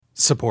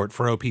Support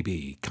for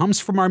OPB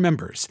comes from our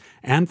members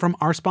and from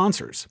our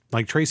sponsors,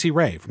 like Tracy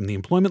Ray from the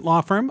employment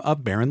law firm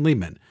of Barron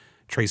Liebman.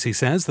 Tracy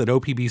says that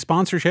OPB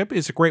sponsorship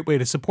is a great way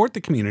to support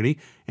the community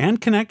and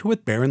connect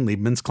with Barron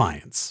Liebman's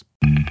clients.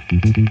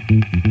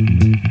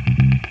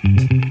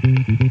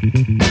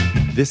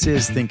 This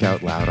is Think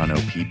Out Loud on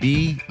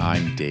OPB.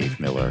 I'm Dave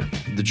Miller.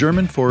 The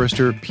German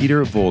forester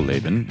Peter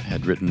Wohlleben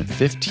had written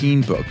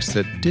 15 books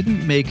that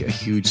didn't make a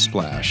huge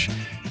splash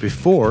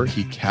before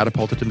he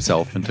catapulted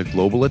himself into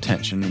global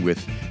attention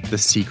with The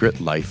Secret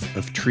Life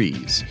of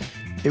Trees.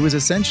 It was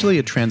essentially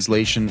a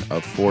translation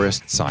of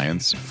forest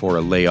science for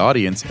a lay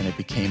audience, and it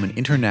became an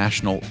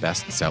international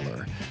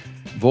bestseller.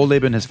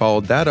 Wohlleben has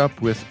followed that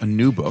up with a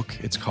new book.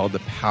 It's called The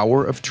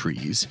Power of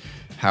Trees: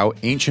 How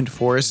Ancient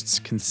Forests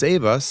Can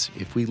Save Us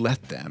If We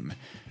Let Them.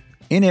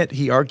 In it,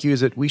 he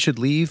argues that we should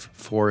leave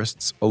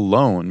forests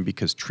alone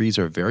because trees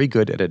are very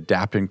good at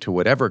adapting to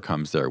whatever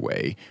comes their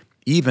way,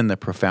 even the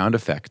profound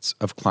effects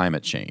of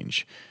climate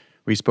change.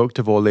 We spoke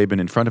to Wohlleben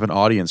in front of an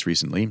audience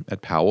recently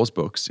at Powell's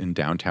Books in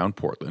downtown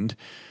Portland.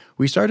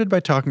 We started by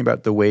talking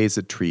about the ways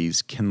that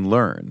trees can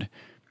learn.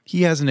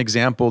 He has an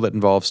example that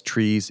involves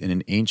trees in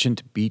an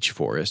ancient beech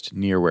forest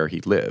near where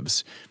he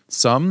lives.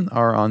 Some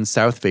are on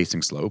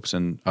south-facing slopes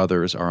and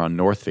others are on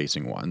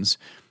north-facing ones.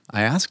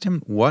 I asked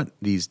him what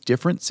these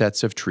different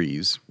sets of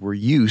trees were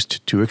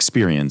used to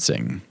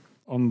experiencing.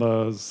 On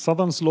the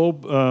southern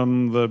slope,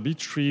 the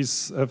beech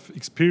trees have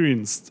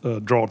experienced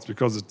droughts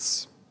because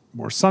it's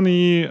more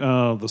sunny.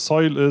 The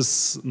soil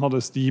is not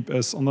as deep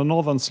as on the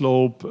northern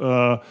slope.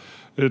 On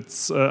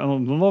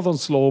the northern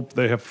slope,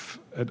 they have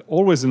had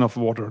always enough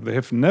water. They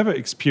have never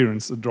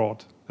experienced a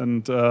drought,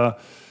 and they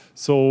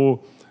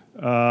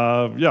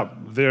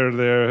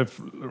have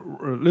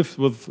lived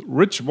with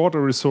rich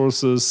water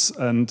resources,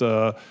 and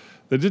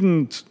they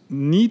didn't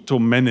need to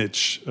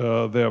manage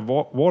their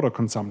water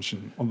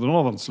consumption on the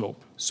northern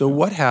slope. So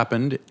what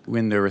happened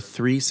when there were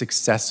 3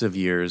 successive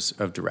years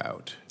of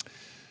drought?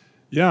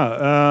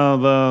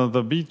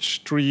 The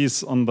beech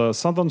trees on the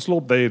southern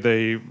slope,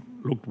 they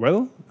looked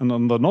well. And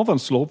on the northern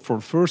slope, for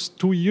the first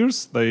 2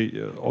 years, they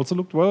also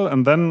looked well.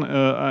 And then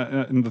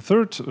in the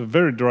third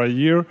very dry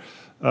year,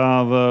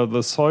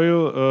 the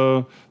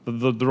soil,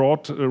 the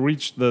drought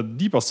reached the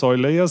deeper soil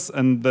layers.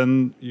 And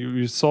then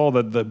you saw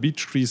that the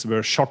beech trees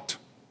were shocked.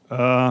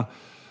 I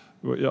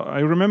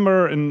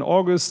remember in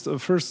August,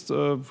 first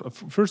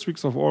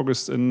weeks of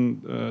August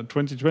in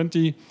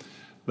 2020,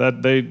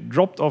 that they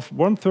dropped off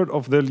 1/3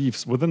 of their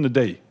leaves within a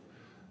day,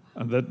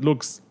 and that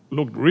looked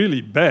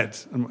really bad.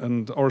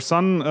 And our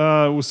son,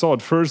 who saw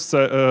it first,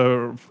 gave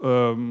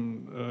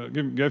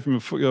him a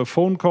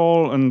phone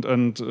call,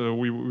 and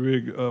we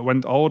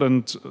went out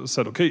and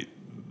said, okay,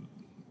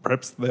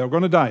 perhaps they are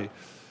going to die.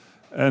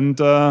 And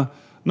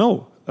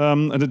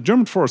and the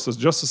German foresters,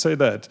 just to say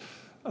that,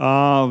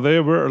 they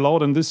were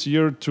allowed in this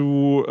year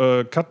to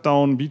cut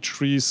down beech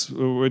trees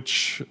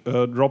which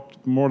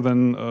dropped more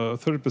than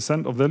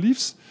 30% of their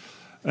leaves.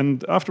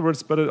 And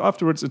afterwards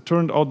it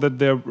turned out that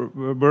they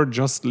were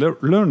just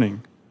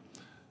learning.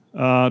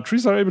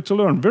 Trees are able to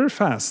learn very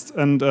fast,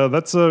 and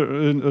that's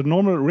a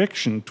normal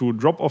reaction to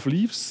drop off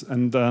leaves,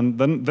 and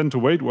then to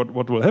wait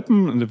what will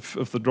happen. And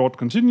if the drought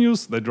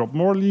continues, they drop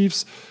more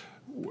leaves.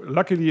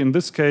 Luckily, in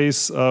this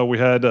case, we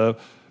had a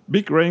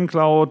big rain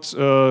cloud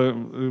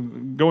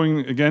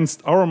going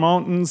against our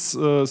mountains,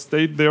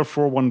 stayed there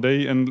for 1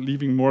 day and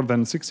leaving more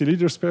than 60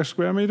 liters per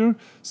square meter.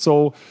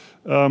 So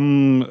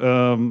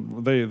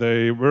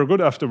they were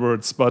good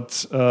afterwards.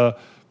 But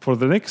for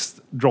the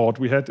next drought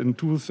we had in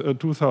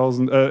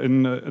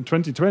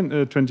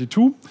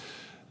 2022,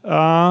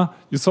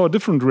 you saw a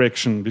different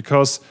reaction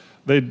because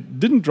they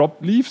didn't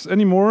drop leaves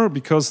anymore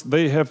because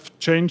they have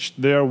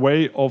changed their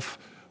way of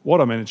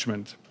water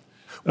management.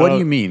 What do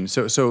you mean?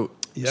 So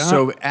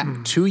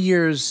 2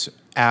 years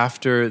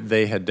after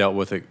they had dealt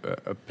with a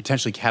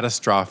potentially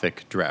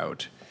catastrophic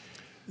drought,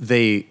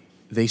 they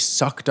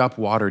sucked up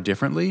water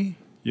differently?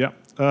 Yeah.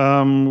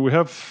 We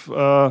have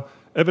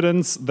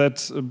evidence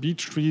that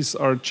beech trees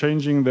are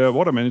changing their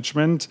water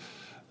management,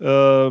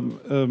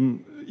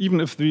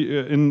 even if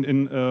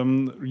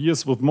in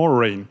years with more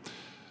rain.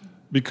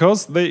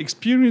 Because they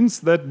experience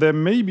that there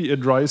may be a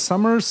dry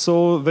summer,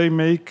 so they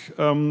make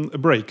a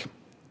break.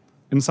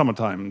 In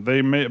summertime,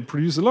 they may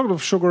produce a lot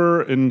of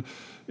sugar in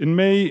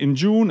May, in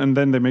June, and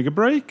then they make a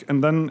break,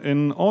 and then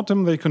in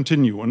autumn they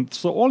continue. And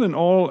so all in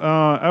all,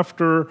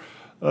 after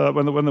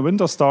when the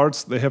winter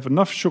starts, they have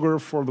enough sugar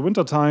for the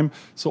winter time.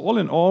 So all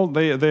in all,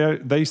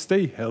 they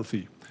stay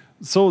healthy.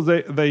 So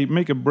they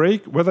make a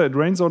break whether it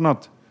rains or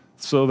not.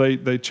 So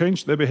they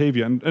change their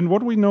behavior. And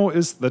what we know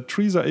is that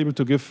trees are able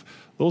to give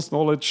those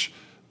knowledge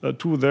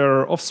to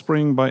their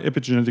offspring by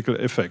epigenetical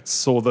effects.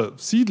 So the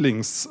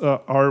seedlings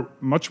are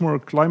much more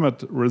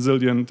climate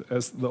resilient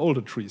as the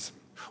older trees.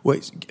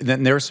 Wait,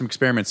 then there are some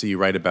experiments that you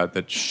write about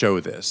that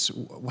show this.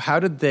 How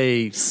did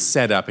they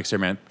set up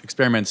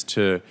experiments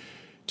to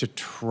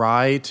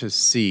try to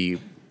see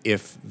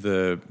if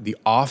the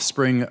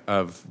offspring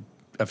of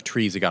of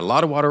trees that got a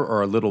lot of water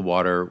or a little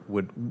water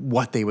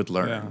what they would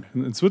learn.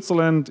 Yeah. In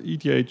Switzerland,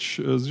 ETH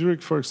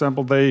Zurich, for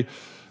example,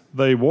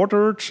 they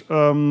watered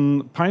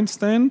pine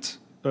stand,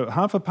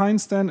 half a pine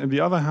stand, and the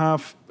other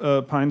half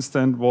pine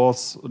stand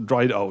was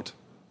dried out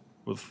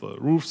with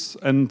roofs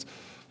and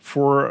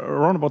for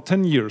around about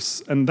 10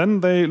 years. And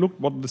then they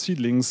looked what the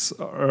seedlings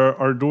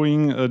are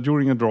doing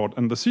during a drought.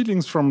 And the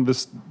seedlings from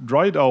this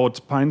dried out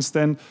pine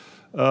stand,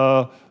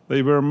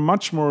 they were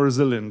much more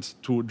resilient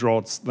to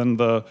droughts than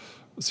the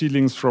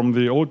seedlings from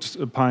the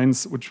old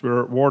pines, which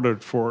were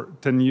watered for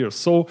 10 years.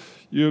 So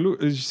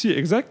you see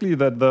exactly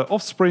that the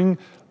offspring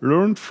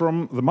learned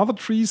from the mother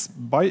trees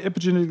by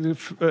epigenetic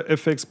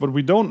effects, but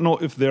we don't know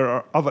if there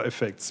are other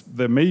effects.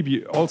 There may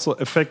be also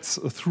effects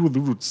through the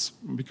roots,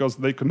 because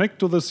they connect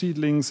to the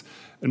seedlings,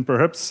 and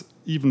perhaps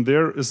even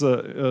there is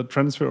a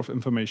transfer of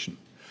information.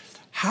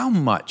 How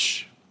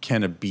much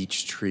can a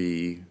beech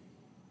tree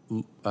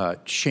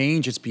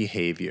change its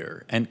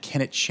behavior, and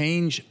can it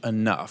change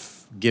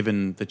enough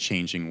given the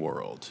changing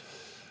world?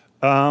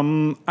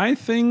 I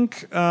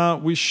think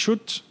we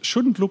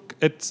shouldn't look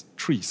at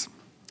trees.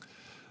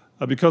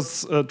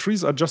 Because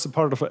trees are just a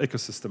part of an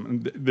ecosystem,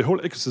 and the whole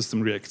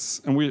ecosystem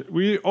reacts. And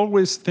we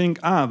always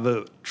think,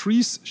 the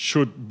trees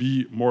should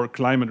be more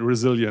climate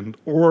resilient,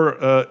 or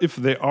if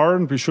they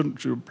aren't, we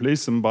shouldn't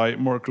replace them by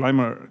more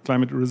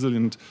climate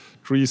resilient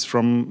trees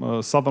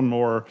from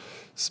southern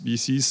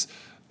species,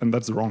 and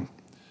that's wrong.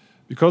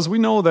 Because we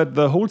know that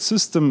the whole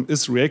system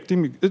is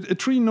reacting. A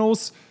tree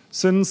knows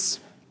since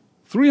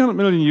 300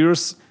 million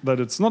years that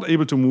it's not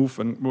able to move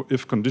and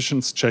if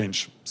conditions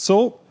change.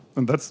 So,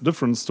 and that's the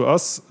difference to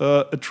us,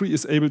 a tree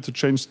is able to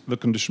change the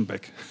condition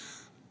back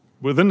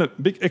within a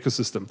big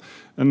ecosystem.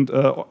 And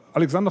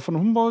Alexander von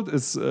Humboldt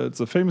it's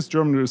a famous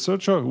German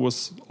researcher who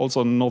was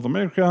also in North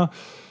America,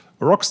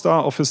 a rock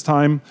star of his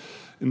time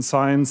in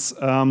science.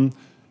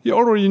 He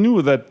already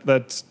knew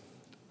that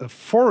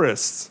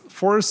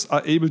forests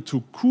are able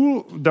to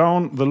cool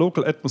down the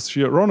local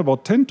atmosphere around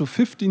about 10 to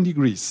 15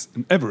 degrees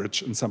in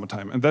average in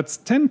summertime. And that's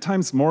 10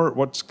 times more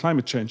what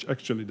climate change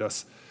actually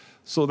does.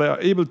 So they are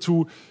able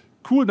to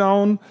cool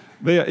down,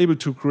 they are able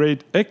to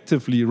create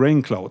actively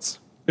rain clouds.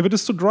 If it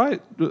is too dry,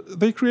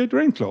 they create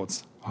rain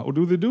clouds. How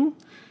do?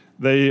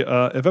 They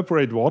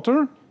evaporate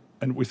water,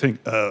 and we think,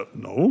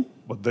 no,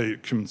 but they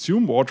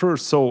consume water,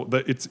 so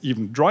that it's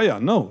even drier.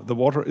 No, the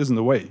water isn't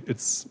away.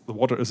 The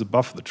water is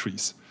above the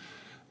trees.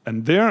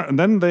 And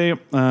then they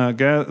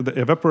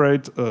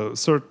evaporate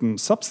certain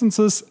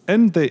substances,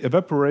 and they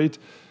evaporate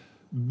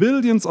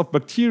billions of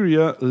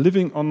bacteria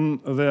living on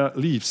their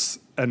leaves.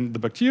 And the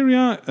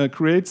bacteria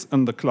creates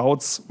in the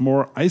clouds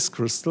more ice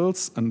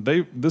crystals, and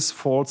this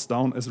falls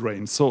down as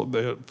rain. So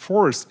the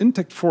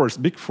intact forests,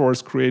 big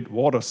forests, create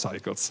water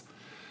cycles.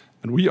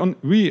 And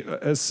we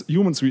as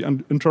humans, we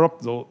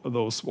interrupt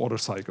those water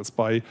cycles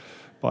by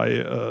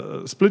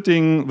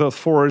splitting the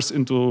forest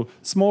into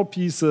small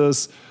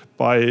pieces,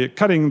 by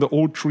cutting the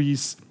old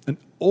trees. And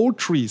old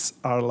trees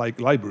are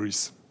like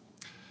libraries.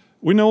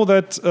 We know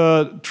that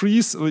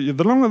trees,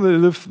 the longer they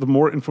live, the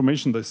more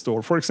information they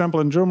store. For example,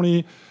 in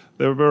Germany,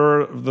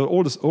 the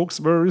oldest oaks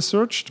were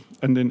researched,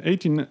 and in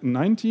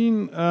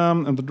 1819,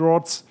 and the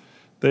droughts,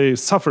 they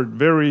suffered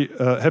very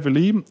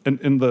heavily.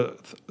 And in the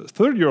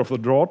third year of the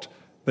drought,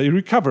 they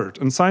recovered.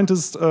 And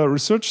scientists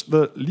researched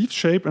the leaf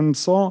shape and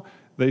saw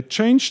they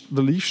changed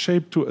the leaf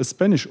shape to a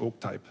Spanish oak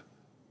type.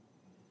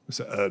 We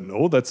said,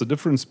 no, that's a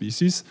different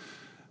species.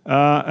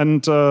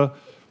 The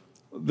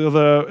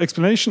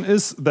explanation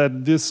is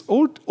that these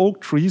old oak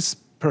trees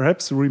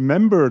perhaps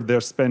remember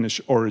their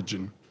Spanish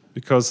origin,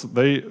 because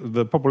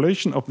the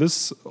population of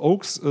these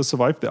oaks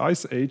survived the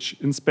Ice Age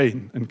in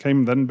Spain and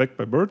came then back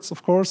by birds,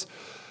 of course.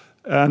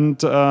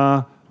 And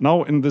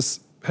now in this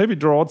heavy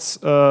droughts,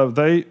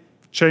 they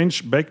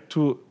change back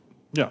to,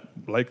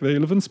 like they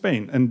live in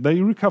Spain, and they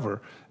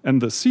recover.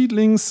 And the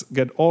seedlings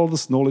get all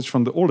this knowledge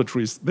from the older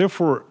trees.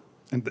 Therefore,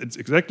 and it's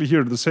exactly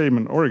here the same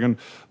in Oregon,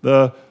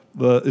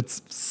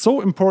 it's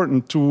so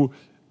important to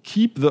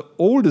keep the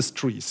oldest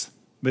trees.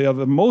 They are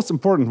the most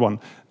important one.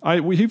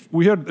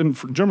 We heard in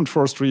German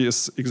forestry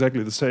is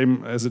exactly the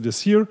same as it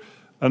is here,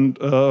 and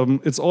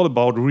it's all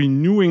about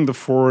renewing the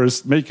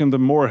forest, making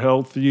them more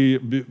healthy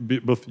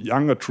with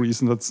younger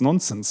trees, and that's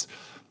nonsense.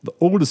 The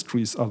oldest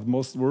trees are the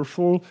most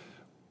worthful.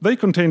 They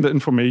contain the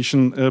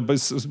information.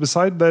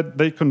 Beside that,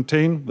 they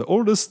contain the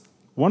oldest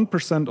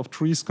 1% of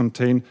trees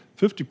contain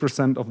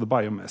 50% of the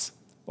biomass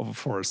of a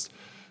forest.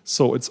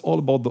 So it's all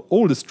about the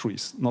oldest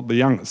trees, not the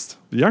youngest.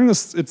 The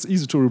youngest, it's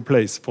easy to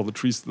replace for the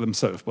trees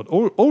themselves, but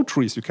old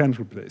trees you can't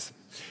replace.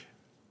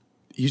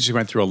 You just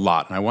went through a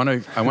lot, and I want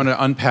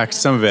to unpack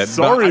some of it.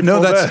 Sorry,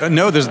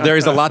 there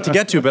is a lot to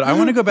get to, but I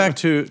want to go back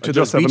to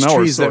those beech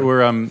trees that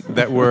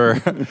were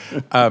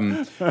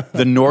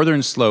the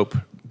northern slope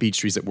beech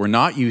trees that were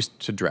not used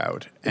to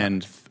drought,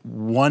 and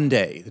one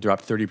day they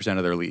dropped 30%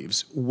 of their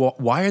leaves.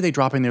 Why are they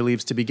dropping their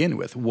leaves to begin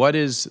with? What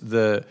is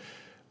the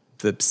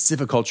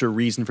silviculture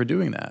reason for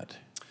doing that?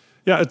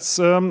 Yeah,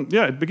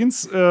 it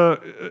begins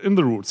in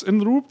the roots. In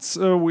the roots,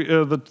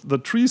 the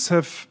trees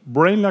have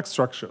brain-like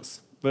structures.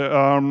 There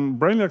are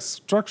brain-like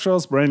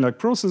structures, brain-like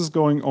processes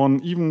going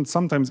on,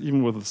 sometimes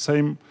even with the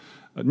same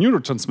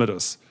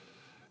neurotransmitters.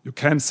 You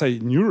can't say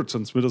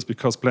neurotransmitters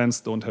because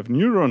plants don't have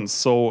neurons.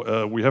 So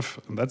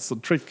that's the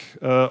trick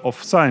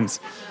of science.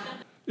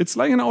 It's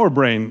like in our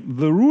brain.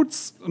 The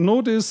roots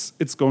notice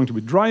it's going to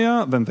be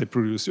drier, then they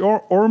produce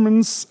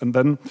hormones, and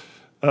then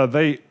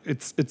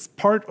it's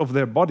part of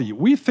their body.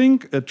 We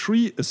think a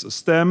tree is a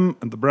stem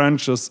and the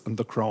branches and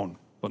the crown.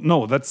 But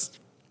no, that's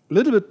a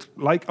little bit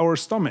like our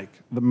stomach.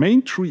 The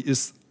main tree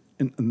is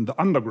in the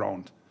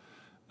underground.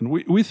 And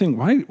we think,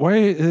 why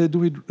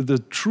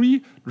the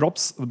tree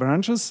drops the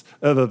branches,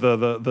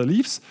 the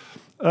leaves?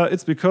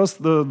 It's because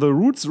the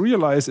roots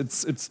realize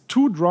it's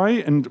too dry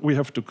and we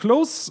have to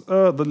close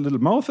the little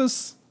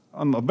mouths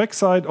on the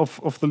backside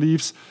of the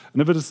leaves.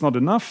 And if it is not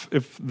enough,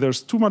 if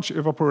there's too much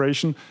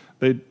evaporation,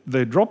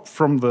 they drop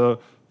from the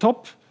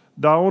top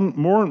down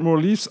more and more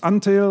leaves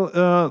until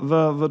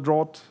the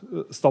drought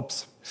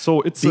stops.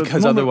 So it's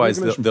because otherwise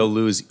they'll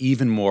lose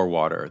even more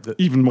water.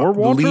 Even more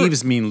water? The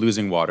leaves mean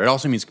losing water. It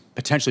also means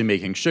potentially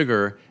making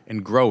sugar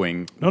and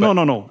growing.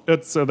 No.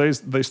 It's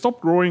they stop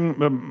growing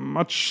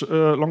much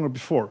longer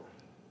before.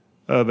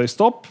 They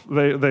stop.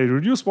 They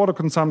reduce water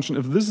consumption.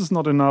 If this is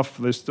not enough,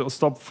 they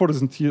stop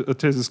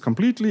photosynthesis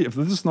completely. If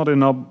this is not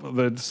enough,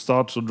 they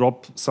start to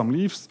drop some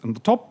leaves on the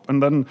top,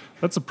 and then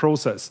that's a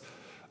process.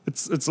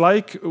 It's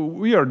like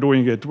we are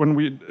doing it. When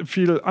we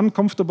feel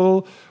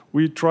uncomfortable,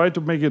 we try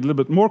to make it a little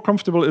bit more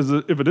comfortable.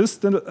 If it is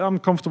still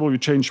uncomfortable, we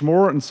change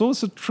more. And so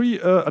is a tree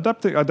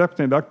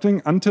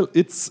adapting until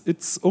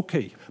it's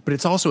okay. But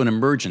it's also an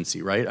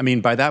emergency, right? I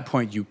mean, by that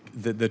point,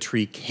 the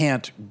tree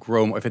can't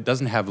grow more. If it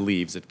doesn't have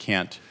leaves, it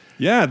can't.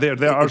 Yeah, there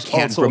are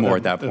can't also grow more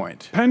at that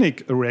point.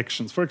 Panic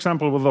reactions. For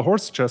example, with the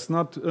horse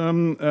chestnut,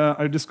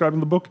 I describe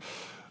in the book.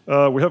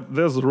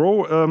 There's a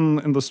row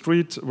in the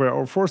street where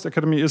our forest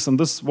academy is, and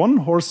this one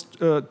horse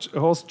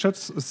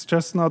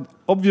chestnut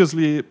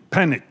obviously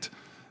panicked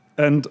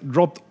and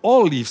dropped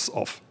all leaves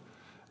off.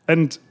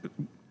 And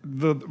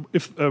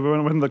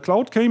when the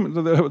cloud came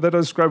that I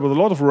described with a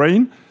lot of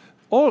rain,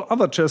 all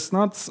other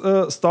chestnuts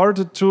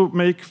started to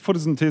make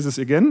photosynthesis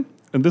again,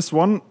 and this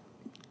one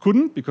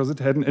couldn't because it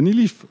hadn't any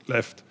leaf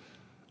left.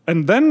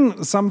 And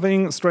then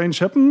something strange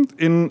happened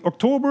in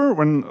October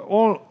when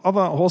all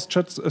other horse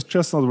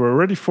chestnuts were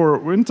ready for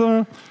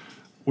winter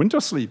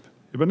sleep,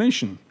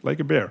 hibernation, like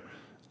a bear.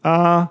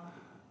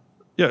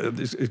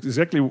 It's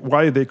exactly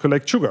why they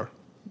collect sugar.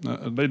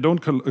 They don't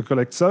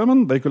collect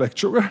salmon, they collect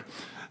sugar.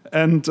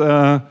 And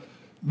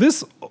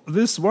this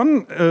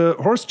one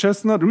horse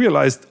chestnut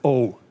realized,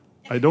 oh,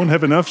 I don't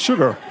have enough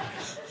sugar.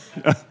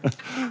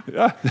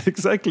 Yeah,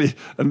 exactly.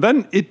 And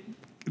then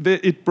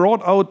it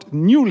brought out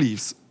new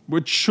leaves,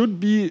 which should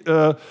be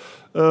there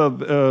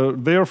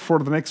for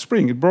the next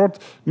spring. It brought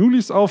new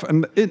leaves off,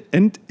 and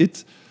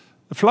it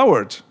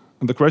flowered.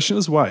 And the question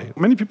is why.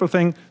 Many people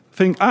think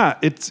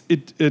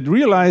it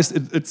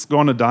realized it's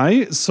gonna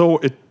die, so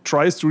it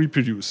tries to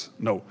reproduce.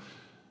 No.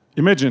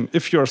 Imagine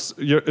if you're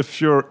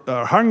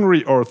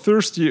hungry or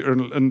thirsty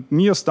and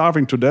near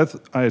starving to death.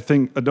 I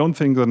don't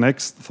think the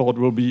next thought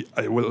will be,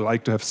 I would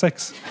like to have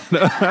sex.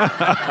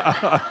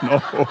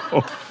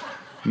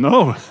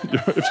 No.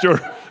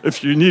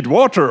 If you need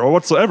water or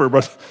whatsoever,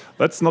 but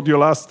that's not your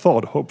last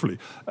thought, hopefully.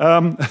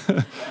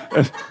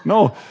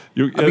 No.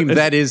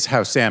 That is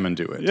how salmon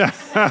do it. Yeah.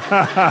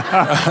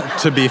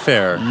 To be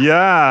fair.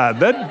 Yeah,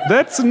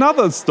 that's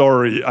another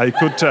story I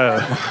could tell.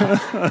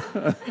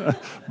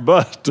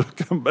 But to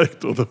come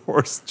back to the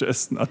horse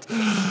chestnut,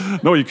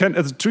 no, you can,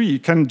 as a tree, you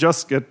can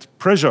just get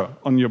pressure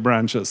on your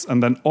branches,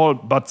 and then all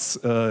buds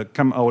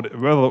come out,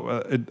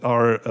 whether it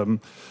are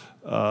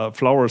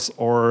flowers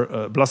or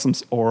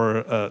blossoms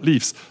or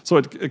leaves. So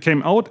it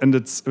came out, and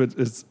it's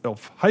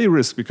of high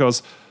risk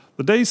because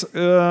the days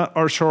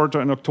are shorter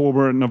in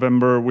October and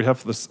November. We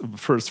have this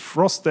first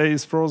frost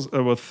days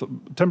with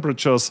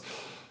temperatures.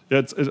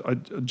 I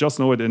just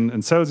know it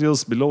in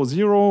Celsius below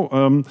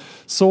zero.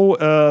 So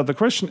the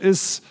question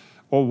is,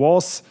 or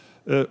was,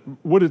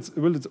 will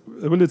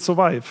it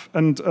survive?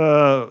 And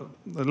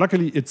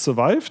luckily it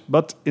survived.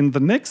 But in the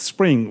next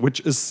spring,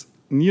 which is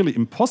nearly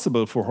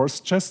impossible for horse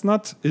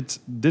chestnut, it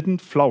didn't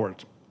flower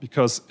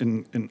because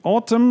in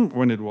autumn,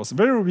 when it was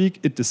very weak,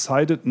 it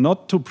decided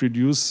not to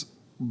produce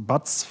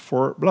buds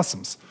for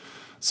blossoms.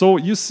 So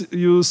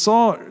you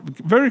saw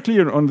very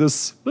clear on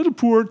this little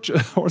poor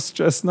horse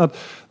chestnut,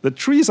 the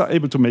trees are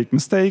able to make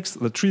mistakes,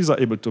 the trees are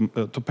able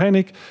to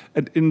panic,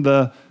 and in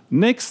the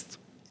next,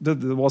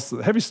 there was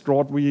the heaviest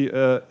drought we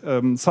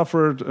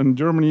suffered in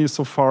Germany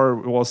so far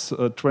was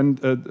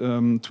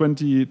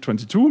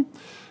 2022.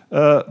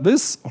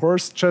 This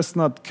horse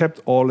chestnut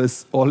kept all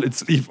its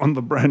leaf on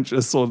the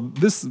branches, so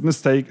this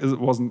mistake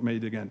wasn't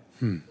made again.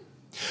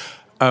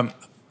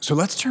 So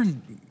let's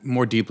turn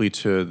more deeply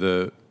to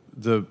the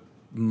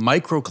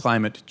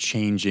microclimate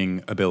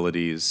changing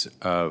abilities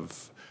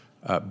of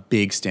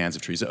big stands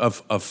of trees,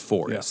 of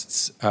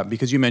forests,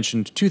 because you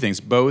mentioned two things,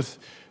 both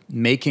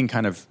making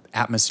kind of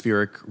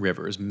atmospheric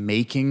rivers,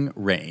 making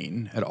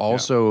rain, and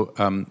also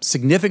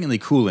significantly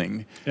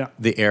cooling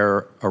the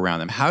air around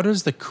them. How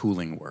does the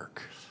cooling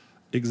work?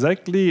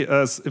 Exactly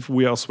as if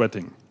we are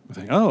sweating. We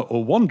think, oh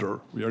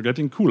wonder, we are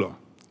getting cooler.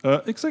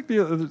 Exactly,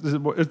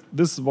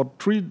 this is what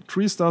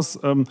trees does.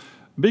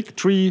 Big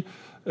tree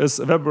is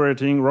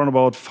evaporating around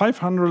about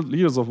 500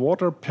 liters of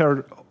water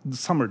per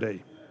summer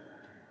day.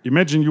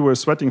 Imagine you were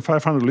sweating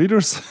 500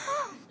 liters.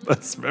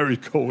 That's very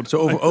cold.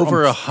 So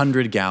over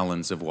 100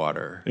 gallons of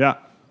water. Yeah.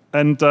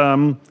 And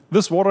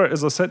this water,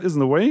 as I said, is in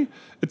the way.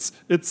 It's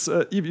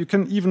you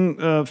can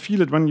even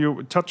feel it when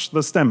you touch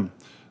the stem.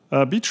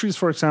 Beech trees,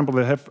 for example,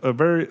 they have a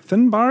very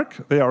thin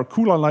bark. They are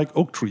cooler like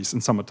oak trees in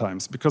summer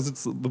times because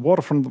it's the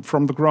water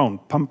from the ground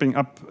pumping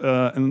up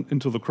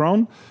into the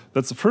crown.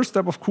 That's the first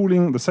step of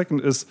cooling. The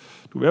second is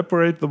to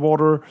evaporate the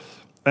water.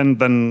 And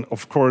then,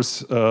 of course,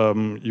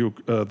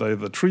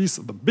 the trees,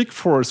 the big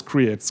forest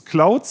creates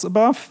clouds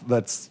above.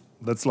 That's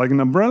like an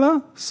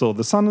umbrella. So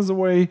the sun is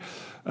away.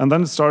 And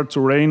then it starts to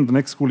rain, the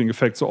next cooling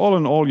effect. So all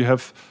in all, you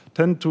have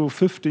 10 to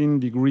 15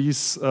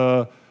 degrees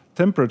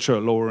temperature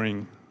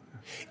lowering.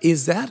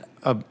 Is that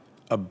a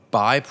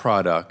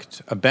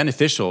byproduct, a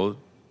beneficial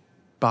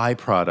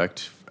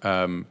byproduct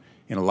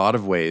in a lot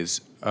of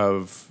ways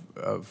of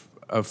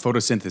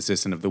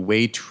photosynthesis and of the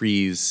way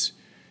trees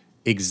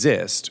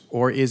exist,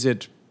 or is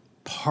it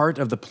part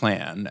of the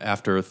plan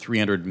after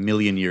 300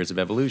 million years of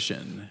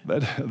evolution?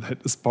 That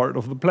is part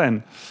of the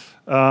plan.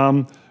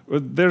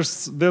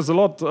 There's a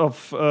lot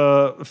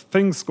of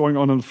things going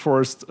on in the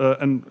forest,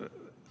 and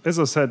as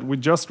I said, we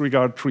just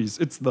regard trees.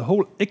 It's the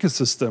whole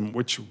ecosystem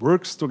which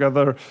works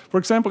together. For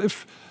example,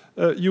 if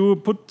you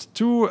put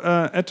two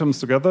atoms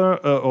together,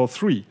 or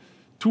three,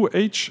 two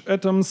H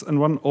atoms and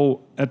one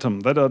O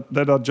atom,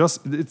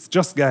 it's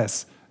just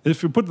gas.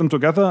 If you put them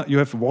together, you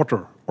have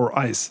water or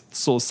ice.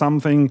 So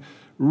something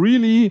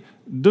really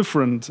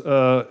different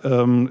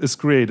is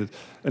created.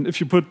 And if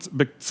you put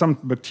some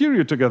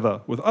bacteria together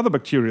with other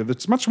bacteria,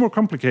 that's much more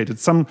complicated.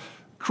 Some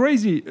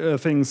crazy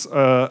things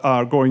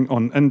are going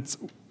on. And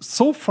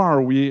so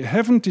far, we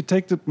haven't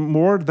detected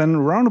more than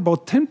around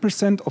about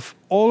 10% of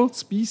all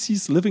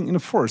species living in a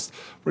forest.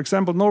 For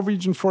example,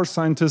 Norwegian forest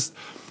scientists,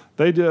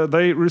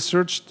 they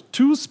researched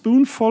 2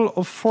 spoonfuls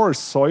of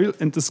forest soil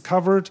and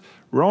discovered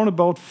around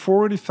about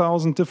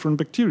 40,000 different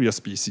bacteria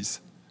species.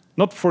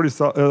 Not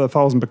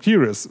 40,000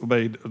 bacteria.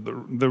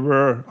 There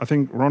were, I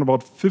think, around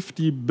about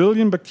 50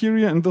 billion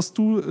bacteria in those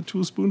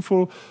two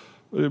spoonful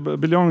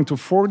belonging to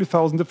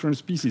 40,000 different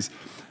species.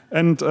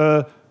 And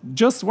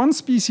just one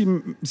species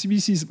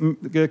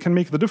can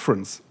make the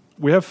difference.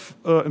 We have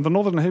in the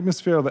northern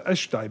hemisphere the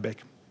ash dieback.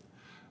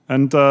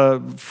 And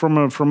from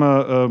a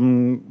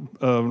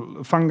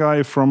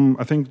fungi from,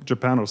 I think,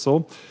 Japan or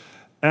so.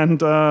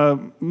 And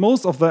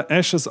most of the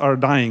ashes are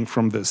dying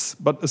from this,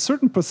 but a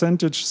certain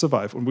percentage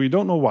survive, and we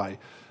don't know why.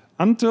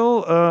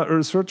 Until a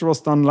research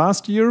was done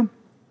last year,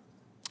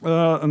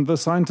 and the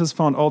scientists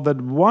found out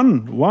that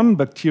one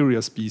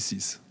bacteria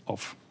species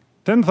of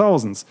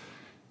 10,000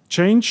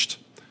 changed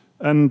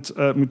and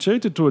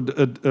mutated to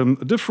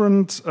a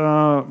different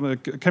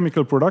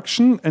chemical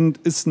production and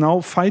is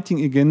now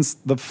fighting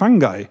against the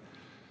fungi.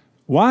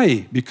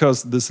 Why?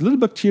 Because this little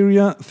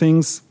bacteria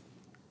thinks,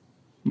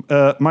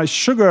 my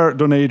sugar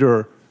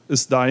donator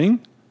is dying,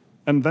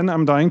 and then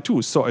I'm dying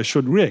too, so I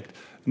should react.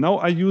 Now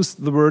I use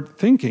the word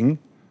thinking.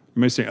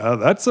 You may say,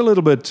 that's a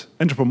little bit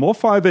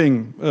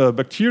anthropomorphizing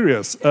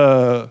bacteria.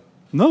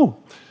 No.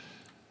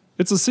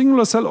 It's a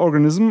singular cell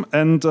organism,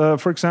 and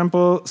for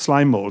example,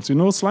 slime molds. You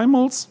know slime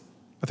molds?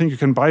 I think you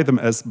can buy them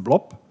as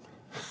blob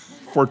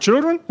for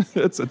children.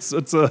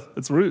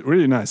 It's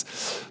really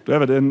nice to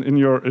have it in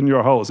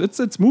your house.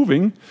 It's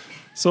moving,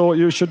 so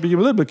you should be a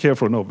little bit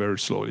careful. No, very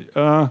slowly.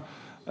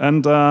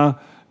 And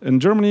in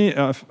Germany,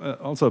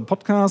 also a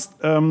podcast,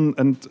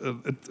 and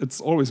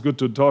it's always good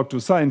to talk to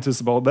scientists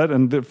about that.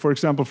 And for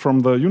example, from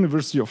the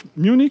University of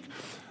Munich,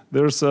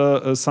 there's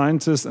a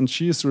scientist, and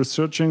she is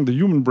researching the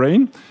human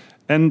brain.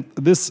 And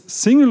this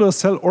singular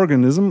cell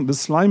organism, the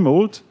slime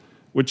mold,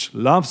 which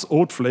loves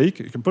oat flake,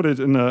 you can put it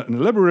in a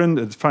labyrinth,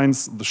 it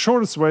finds the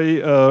shortest way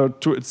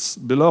to its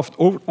beloved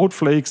oat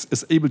flakes,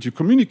 is able to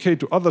communicate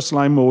to other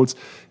slime molds,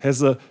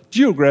 has a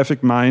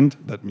geographic mind,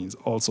 that means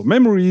also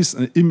memories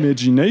and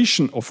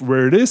imagination of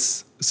where it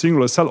is, a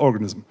singular cell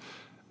organism.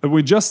 And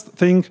we just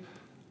think,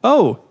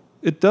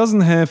 it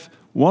doesn't have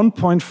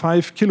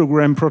 1.5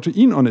 kilogram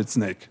protein on its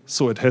neck,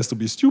 so it has to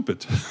be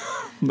stupid.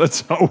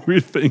 That's how we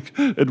think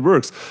it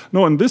works.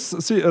 No, and this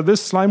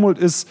slime mold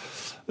is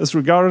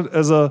regarded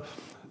as a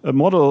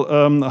model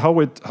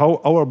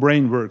how our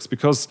brain works,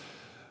 because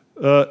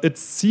it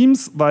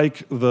seems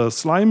like the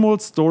slime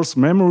mold stores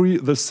memory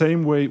the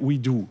same way we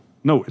do.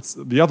 No, it's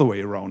the other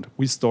way around.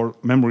 We store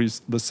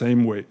memories the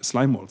same way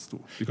slime molds do,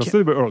 because a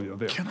little bit earlier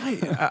there. Can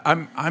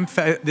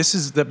I? This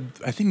is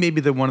I think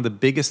maybe one of the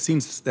biggest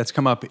themes that's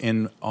come up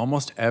in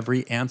almost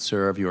every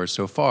answer of yours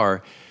so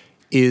far,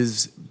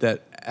 is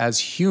that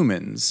as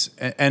humans,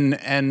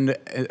 and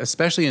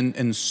especially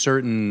in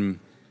certain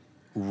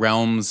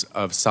realms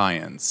of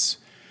science,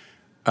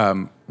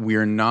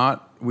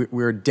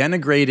 we're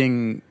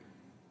denigrating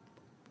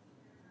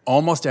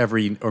almost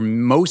every or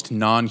most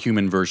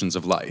non-human versions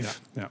of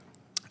life. Yeah.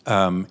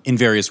 In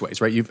various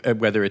ways, right?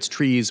 Whether it's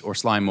trees or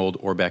slime mold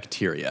or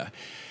bacteria.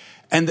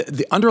 And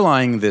the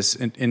underlying this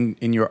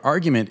in your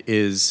argument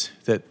is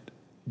that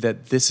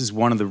this is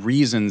one of the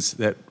reasons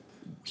that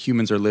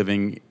humans are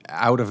living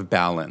out of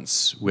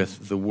balance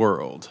with the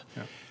world.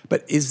 Yeah.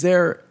 But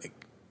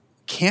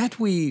can't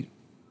we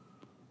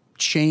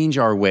change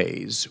our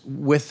ways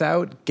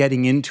without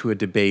getting into a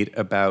debate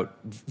about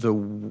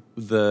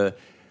the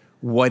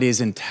what is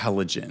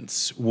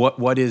intelligence,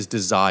 what is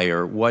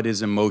desire, what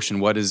is emotion,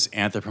 what is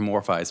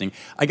anthropomorphizing?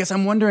 I guess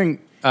I'm wondering,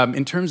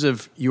 in terms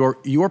of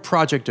your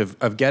project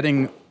of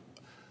getting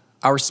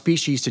our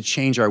species to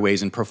change our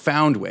ways in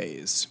profound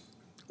ways,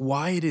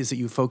 why it is that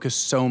you focus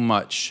so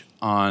much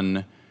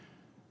on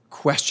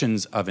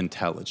questions of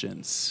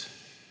intelligence.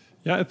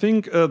 Yeah, I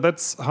think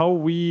that's how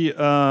we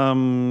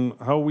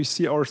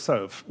see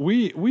ourselves.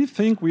 We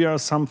think we are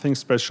something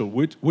special,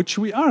 which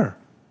we are.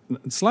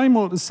 Slime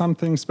mold is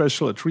something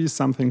special. A tree is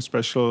something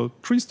special.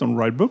 Trees don't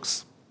write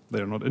books.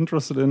 They're not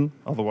interested in.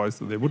 Otherwise,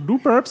 they would do,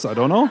 perhaps. I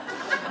don't know.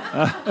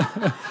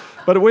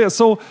 But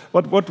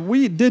what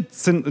we did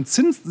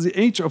since the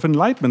age of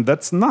enlightenment,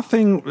 that's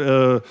nothing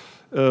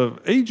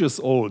ages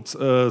old,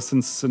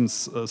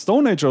 since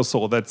Stone Age or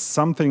so. That's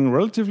something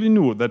relatively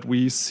new, that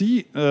we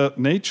see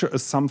nature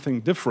as something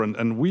different.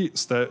 And we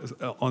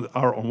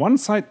are on one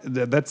side,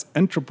 that's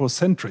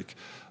anthropocentric,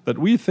 that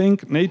we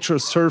think nature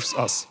serves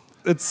us.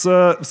 It's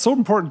so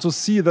important to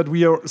see that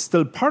we are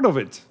still part of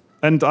it.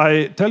 And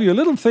I tell you a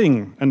little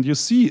thing, and you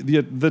see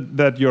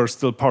that you're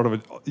still part of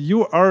it.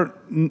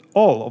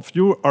 All of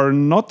you are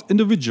not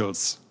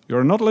individuals.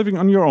 You're not living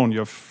on your own. You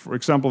have, for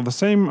example, the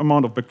same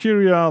amount of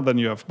bacteria, then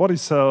you have body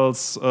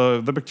cells.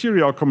 The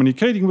bacteria are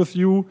communicating with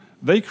you.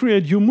 They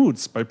create you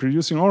moods by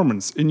producing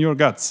hormones in your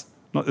guts.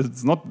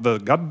 It's not the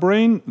gut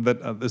brain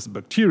that is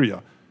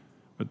bacteria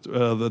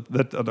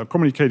that are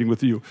communicating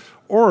with you.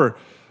 Or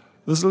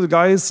this little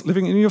guy is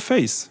living in your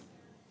face.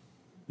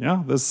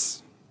 Yeah,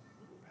 this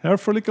hair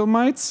follicle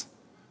mites,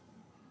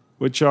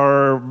 which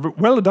are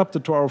well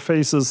adapted to our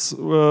faces.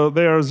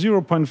 They are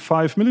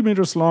 0.5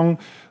 millimeters long.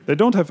 They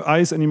don't have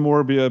eyes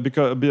anymore,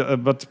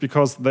 but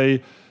because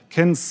they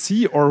can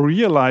see or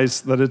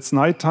realize that it's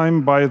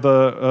nighttime by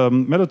the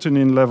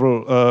melatonin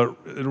level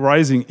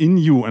rising in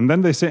you. And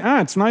then they say,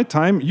 it's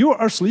nighttime, you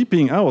are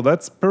sleeping. Oh,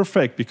 that's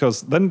perfect,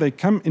 because then they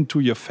come into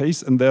your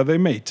face and there they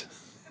mate.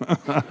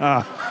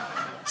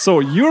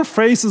 So your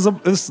face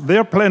is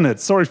their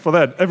planet. Sorry for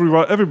that.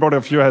 Everybody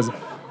of you has.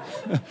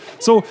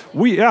 So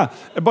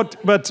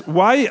but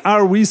why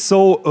are we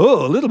so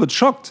a little bit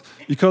shocked?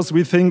 Because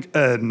we think,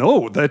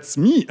 no, that's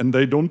me, and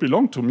they don't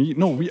belong to me.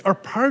 No, we are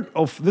part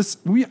of this.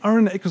 We are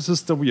an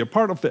ecosystem. We are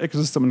part of the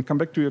ecosystem. And come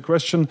back to your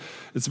question,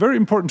 it's very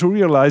important to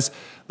realize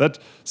that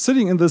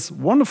sitting in this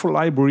wonderful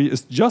library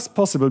is just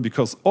possible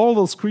because all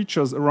those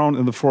creatures around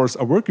in the forest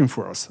are working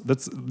for us.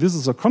 This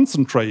is a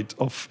concentrate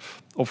of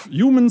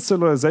human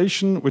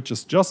civilization, which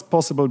is just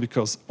possible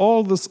because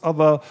all these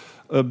other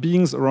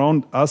beings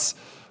around us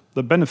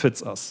that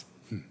benefits us.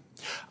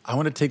 I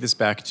want to take this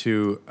back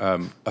to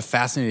a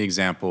fascinating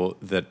example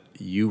that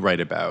you write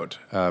about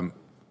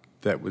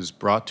that was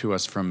brought to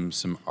us from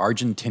some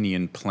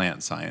Argentinian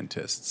plant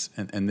scientists.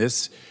 And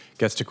this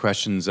gets to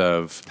questions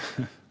of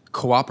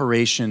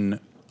cooperation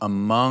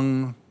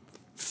among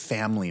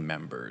family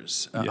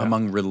members,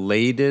 among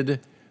related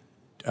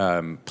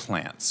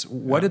plants.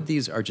 What did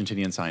these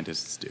Argentinian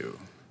scientists do?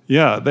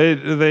 Yeah,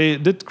 they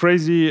did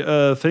crazy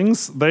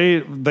things.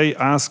 They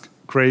ask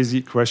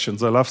crazy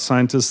questions. I love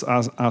scientists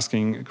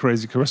asking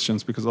crazy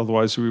questions because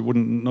otherwise we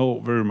wouldn't know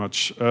very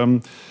much.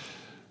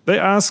 They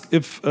ask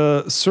if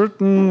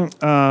certain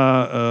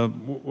I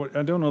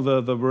don't know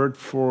the word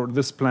for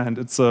this plant.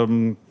 It's a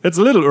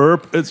little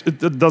herb.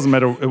 It doesn't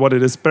matter what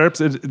it is.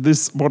 Perhaps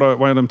what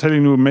I'm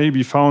telling you may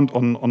be found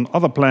on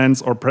other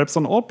plants or perhaps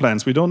on all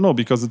plants. We don't know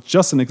because it's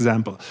just an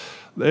example.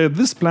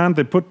 This plant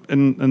they put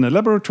in a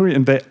laboratory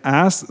and they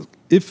ask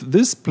if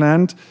this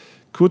plant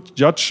could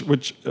judge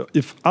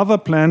if other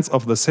plants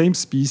of the same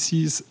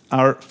species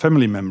are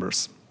family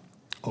members.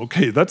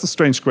 Okay, that's a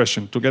strange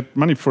question. To get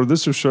money for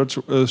this research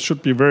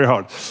should be very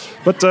hard.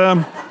 But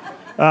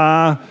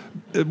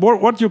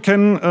what you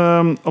can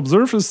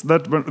observe is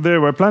that they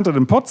were planted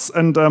in pots,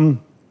 and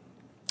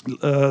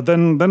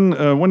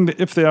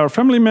if they are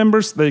family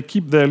members, they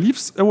keep their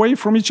leaves away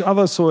from each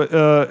other, so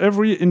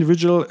every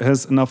individual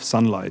has enough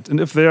sunlight. And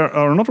if they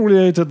are not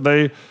related,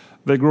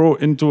 they grow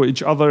into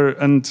each other,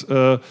 and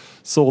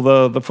so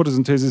the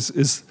photosynthesis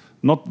is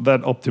not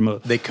that optimal.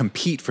 They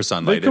compete for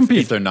sunlight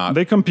if they're not.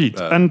 They compete.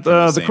 And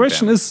the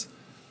question is,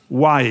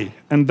 why?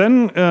 And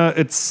then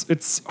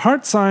it's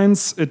hard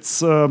science.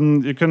 It's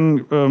you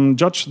can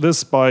judge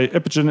this by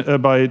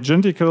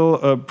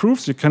genetical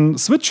proofs. You can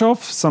switch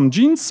off some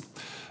genes,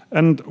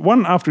 and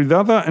one after the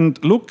other,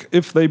 and look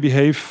if they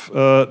behave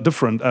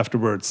different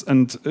afterwards.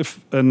 And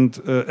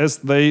as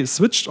they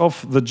switched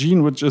off the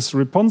gene which is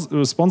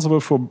responsible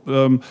for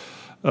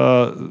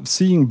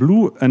seeing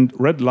blue and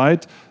red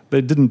light,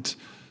 they didn't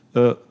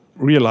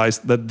realize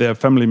that their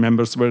family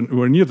members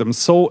were near them.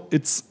 So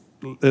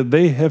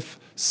they have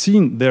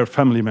seen their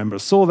family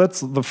members. So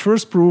that's the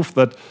first proof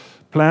that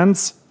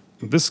plants,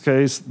 in this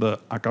case the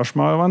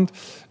Ackerschmalwand,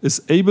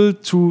 is able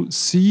to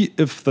see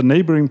if the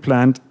neighboring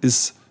plant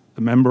is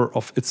a member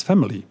of its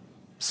family.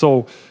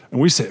 So,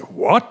 and we say,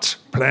 what?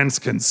 Plants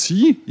can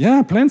see?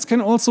 Yeah, plants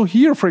can also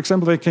hear. For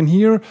example, they can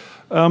hear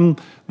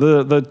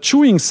the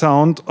chewing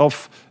sound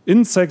of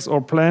insects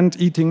or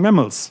plant-eating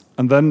mammals,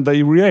 and then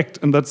they react.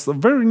 And that's a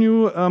very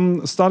new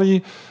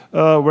study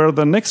where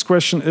the next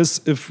question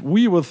is if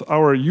we, with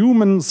our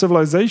human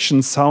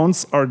civilization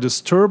sounds, are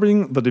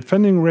disturbing the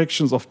defending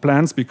reactions of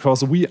plants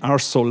because we are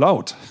so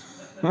loud.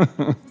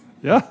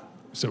 Yeah?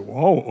 So,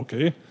 wow,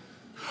 okay.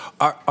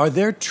 Are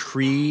there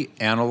tree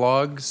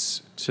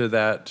analogs to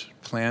that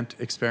plant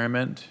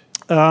experiment?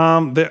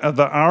 There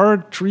are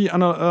tree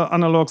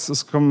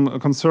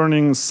analogs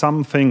concerning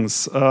some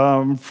things.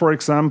 For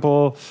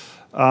example,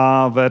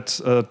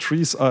 that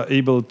trees are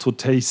able to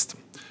taste.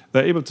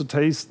 They're able to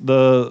taste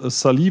the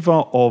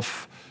saliva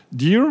of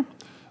deer.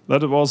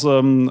 That was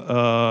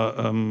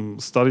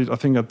studied, I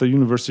think, at the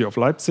University of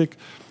Leipzig.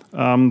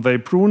 They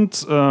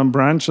pruned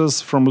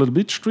branches from little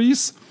beech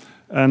trees,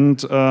 and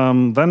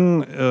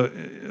then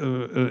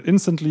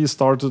instantly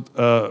started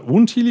a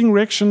wound healing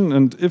reaction.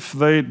 And if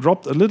they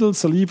dropped a little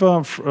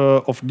saliva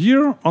of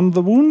deer on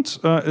the wound,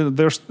 and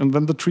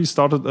then the tree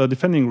started a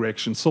defending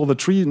reaction. So the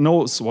tree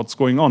knows what's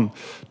going on.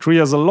 Tree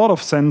has a lot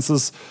of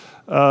senses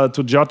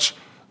to judge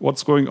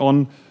what's going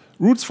on.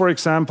 Roots, for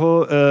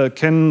example,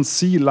 can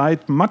see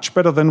light much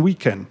better than we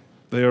can.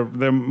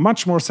 They're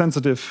much more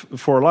sensitive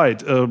for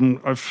light.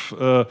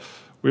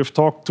 We've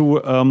talked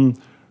to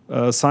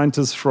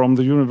scientists from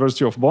the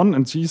University of Bonn,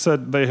 and he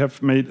said they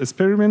have made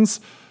experiments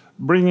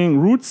bringing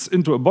roots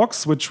into a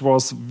box which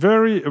was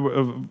very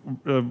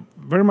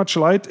much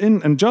light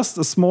in, and just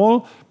a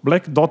small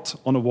black dot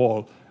on a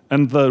wall.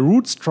 And the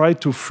roots try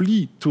to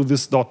flee to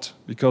this dot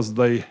because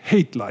they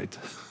hate light.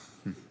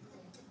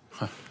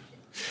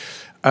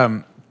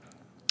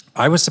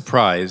 I was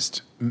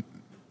surprised,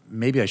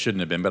 maybe I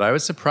shouldn't have been, but I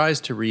was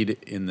surprised to read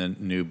in the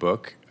new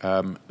book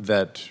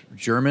that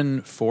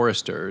German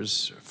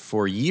foresters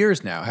for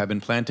years now have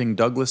been planting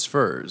Douglas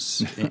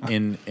firs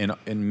in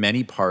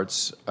many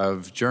parts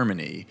of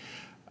Germany.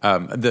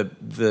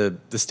 The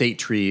state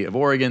tree of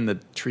Oregon, the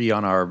tree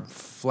on our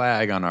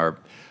flag, on our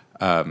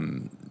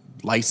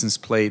license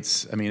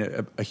plates. I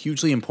mean, a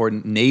hugely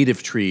important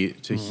native tree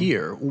to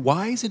here.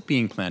 Why is it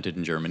being planted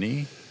in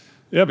Germany?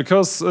 Yeah,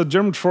 because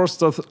German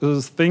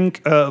foresters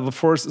think the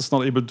forest is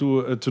not able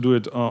to do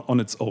it on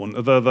its own.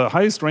 The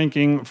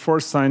highest-ranking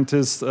forest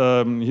scientist,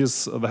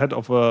 he's the head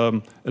of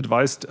an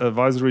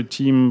advisory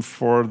team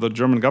for the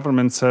German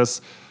government,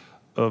 says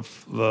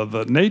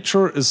the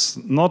nature is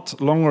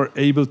not longer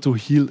able to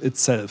heal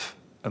itself,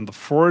 and the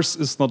forest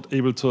is not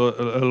able to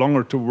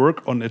longer to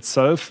work on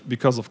itself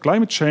because of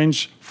climate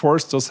change.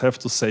 Foresters have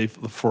to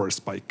save the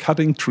forest by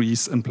cutting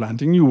trees and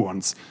planting new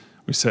ones.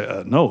 We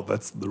say, no,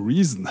 that's the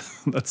reason.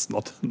 That's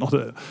not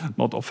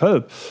of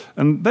help.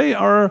 And they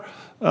are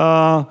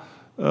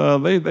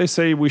they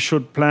say we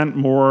should plant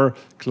more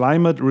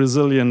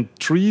climate-resilient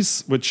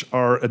trees which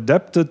are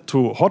adapted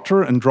to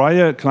hotter and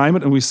drier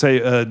climate. And we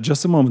say,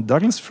 just a moment,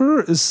 Douglas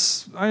fir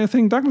is, I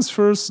think Douglas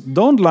firs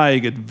don't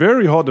like it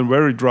very hot and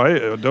very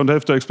dry. I don't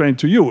have to explain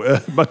to you,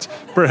 but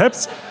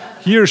perhaps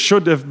here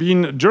should have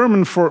been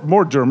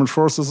more German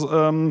forces,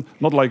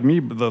 not like me,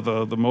 but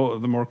the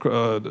more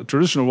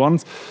traditional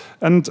ones.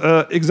 And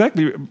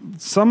exactly,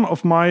 some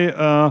of my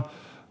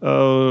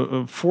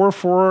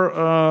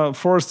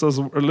foresters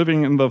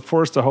living in the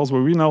forester house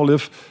where we now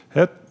live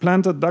had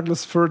planted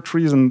Douglas fir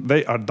trees, and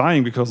they are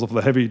dying because of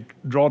the heavy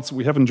droughts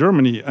we have in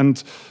Germany.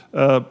 And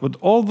but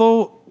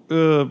although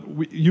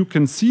you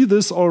can see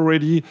this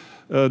already,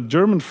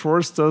 German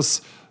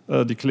foresters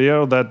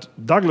declare that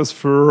Douglas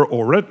fir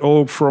or red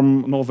oak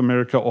from North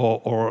America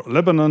or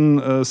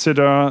Lebanon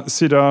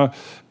cedar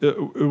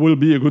will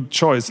be a good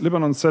choice.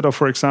 Lebanon cedar,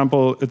 for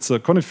example, it's a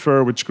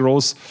conifer which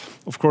grows,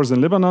 of course, in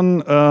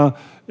Lebanon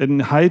in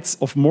heights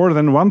of more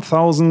than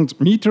 1,000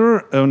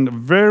 meters and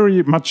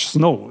very much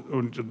snow.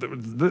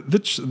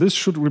 This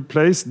should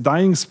replace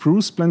dying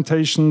spruce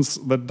plantations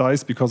that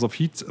dies because of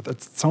heat.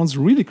 That sounds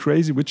really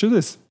crazy, which it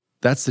is.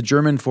 That's the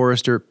German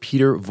forester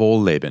Peter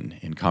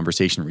Wohlleben in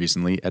conversation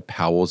recently at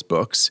Powell's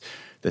Books.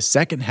 The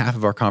second half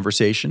of our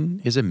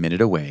conversation is a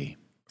minute away.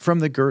 From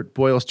the Gert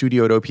Boyle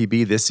studio at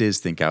OPB, this is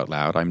Think Out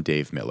Loud. I'm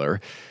Dave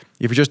Miller.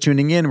 If you're just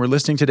tuning in, we're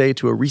listening today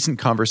to a recent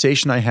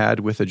conversation I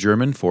had with the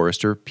German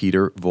forester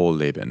Peter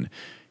Wohlleben.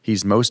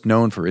 He's most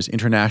known for his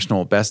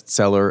international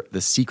bestseller,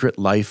 The Secret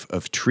Life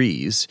of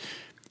Trees.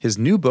 His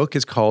new book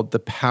is called The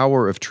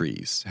Power of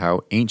Trees: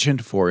 How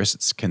Ancient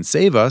Forests Can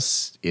Save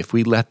Us If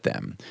We Let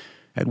Them.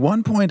 At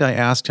one point, I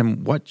asked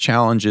him what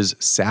challenges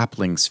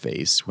saplings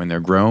face when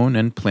they're grown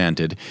and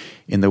planted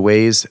in the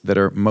ways that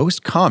are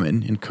most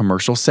common in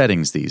commercial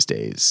settings these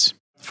days.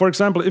 For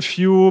example, if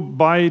you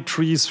buy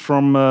trees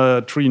from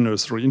a tree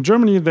nursery, in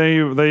Germany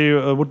they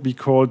would be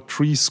called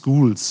tree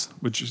schools,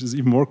 which is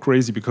even more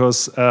crazy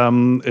because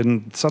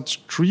in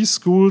such tree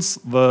schools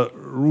the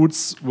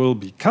roots will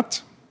be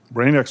cut,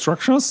 brain-like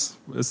structures.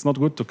 It's not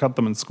good to cut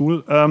them in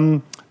school.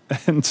 And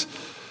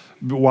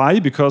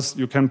why? Because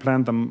you can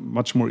plant them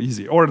much more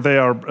easy. Or they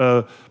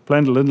are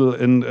planted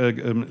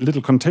in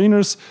little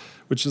containers,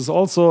 which is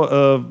also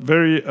a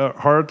very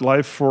hard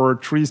life for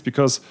trees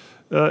because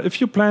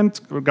if you plant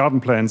garden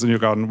plants in your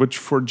garden, which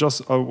for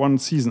just one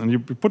season, and you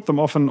put them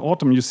off in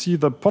autumn, you see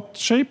the pot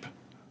shape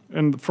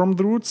and from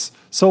the roots.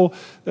 So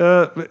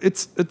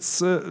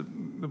it's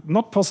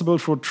not possible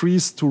for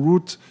trees to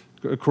root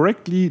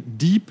correctly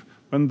deep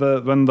when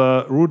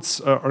the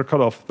roots are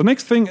cut off. The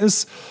next thing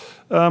is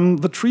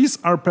the trees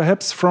are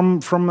perhaps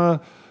from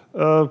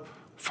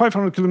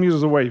 500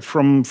 kilometers away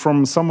from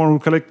someone who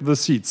collected the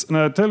seeds. And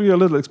I'll tell you a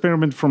little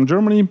experiment from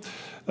Germany.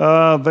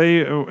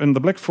 In the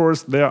Black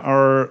Forest, there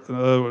are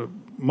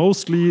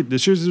mostly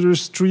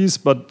deciduous trees,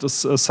 but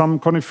some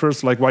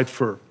conifers like white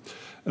fir.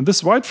 And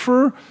this white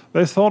fir,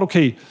 they thought,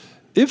 okay,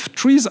 if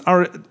trees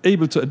are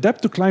able to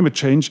adapt to climate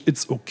change,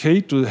 it's okay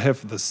to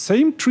have the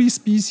same tree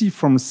species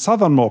from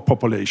southernmost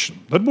population.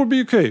 That would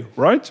be okay,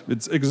 right?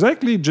 It's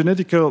exactly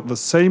genetically the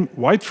same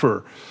white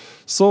fir.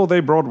 So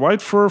they brought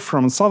white fir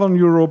from southern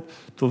Europe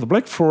to the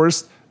Black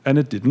Forest, and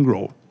it didn't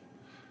grow.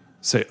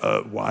 Say,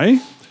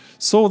 why?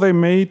 So they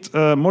made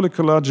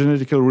molecular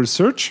genetical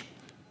research.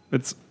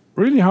 It's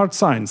really hard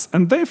science.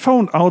 And they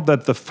found out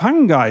that the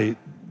fungi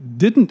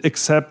didn't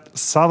accept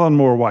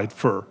southernmost white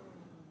fir.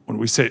 When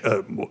we say,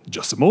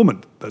 just a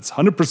moment, that's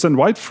 100%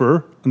 white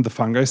fir, and the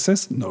fungi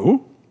says,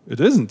 no,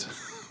 it isn't.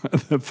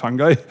 The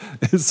fungi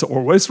is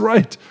always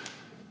right.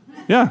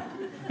 Yeah,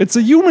 it's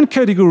a human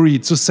category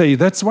to say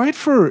that's white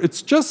fir.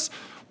 It's just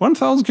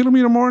 1,000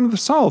 kilometers more in the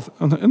south.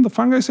 And the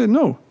fungi say,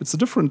 no, it's a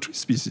different tree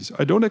species.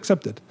 I don't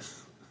accept it.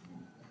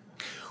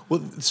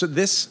 Well, so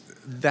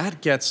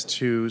that gets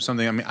to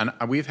something. I mean,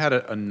 we've had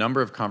a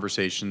number of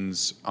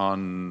conversations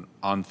on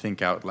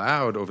Think Out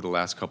Loud over the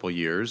last couple of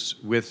years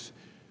with,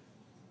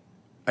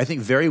 I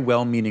think, very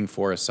well-meaning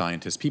forest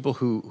scientists, people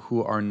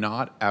who are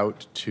not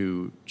out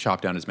to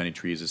chop down as many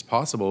trees as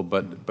possible,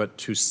 but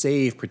to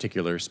save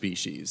particular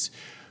species,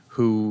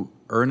 who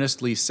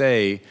earnestly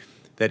say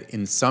that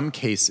in some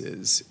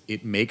cases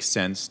it makes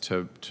sense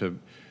to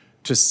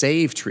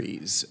save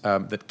trees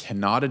that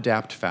cannot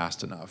adapt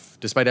fast enough.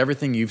 Despite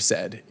everything you've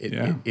said,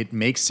 it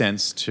makes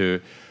sense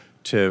to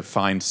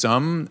find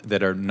some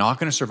that are not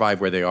going to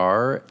survive where they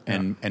are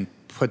and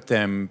put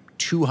them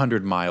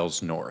 200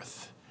 miles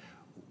north.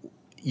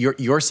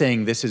 You're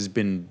saying this has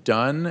been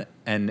done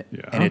and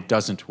it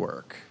doesn't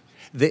work.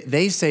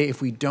 They say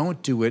if we don't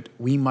do it,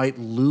 we might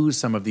lose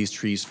some of these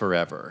trees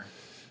forever.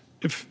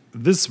 If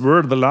this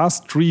were the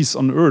last trees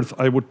on Earth,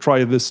 I would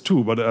try this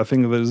too, but I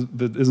think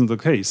that isn't the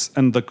case.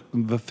 And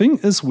the thing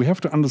is, we have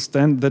to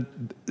understand that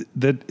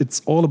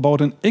it's all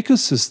about an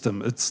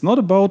ecosystem. It's not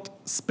about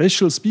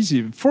special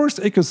species. Forest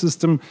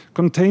ecosystem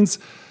contains,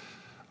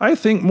 I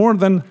think, more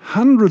than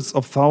hundreds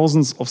of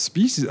thousands of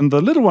species. And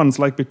the little ones,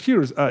 like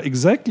bacteria, are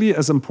exactly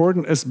as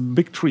important as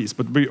big trees.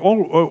 But we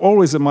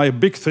always admire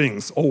big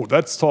things. Oh,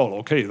 that's tall.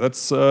 Okay,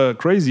 that's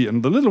crazy.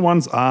 And the little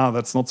ones,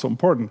 that's not so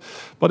important.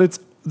 But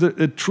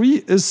a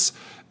tree is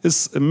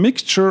a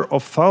mixture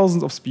of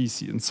thousands of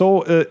species. And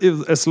so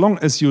as long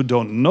as you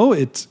don't know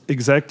it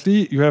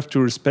exactly, you have to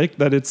respect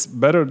that it's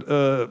better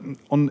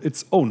on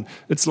its own.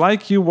 It's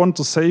like you want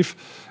to save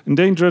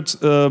endangered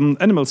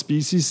animal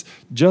species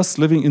just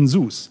living in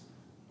zoos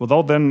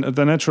without then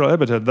the natural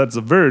habitat. That's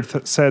a very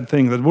sad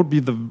thing. That would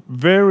be the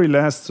very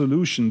last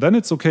solution. Then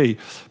it's okay.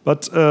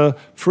 But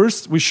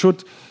first we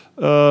should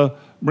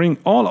bring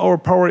all our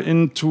power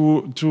in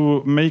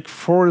to make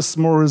forests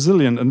more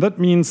resilient. And that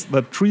means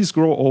that trees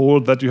grow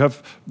old, that you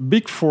have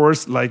big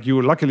forests like you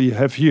luckily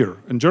have here.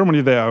 In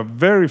Germany, they are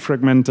very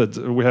fragmented.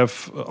 We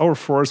have our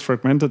forests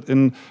fragmented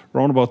in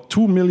around about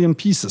 2 million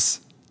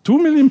pieces. 2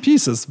 million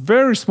pieces,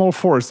 very small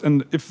forests.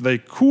 And if they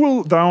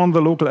cool down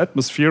the local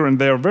atmosphere and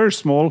they are very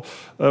small,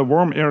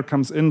 warm air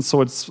comes in,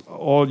 so it's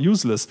all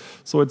useless.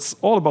 So it's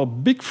all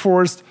about big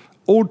forests,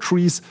 old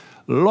trees,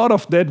 a lot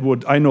of dead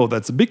wood. I know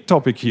that's a big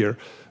topic here.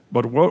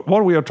 But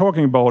what we are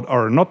talking about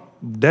are not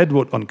dead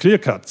wood on clear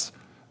cuts.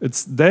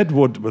 It's dead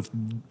wood with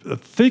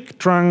thick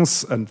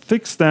trunks and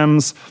thick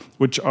stems,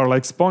 which are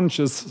like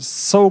sponges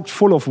soaked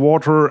full of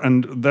water,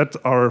 and that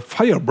are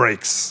fire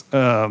breaks.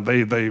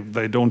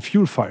 They don't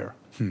fuel fire.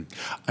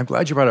 I'm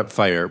glad you brought up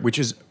fire, which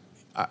is,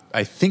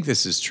 I think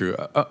this is true,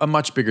 a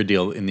much bigger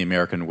deal in the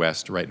American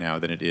West right now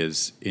than it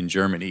is in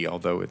Germany,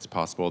 although it's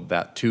possible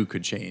that too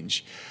could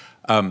change.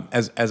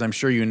 As I'm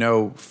sure you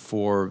know,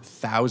 for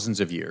thousands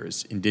of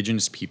years,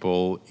 indigenous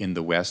people in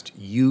the West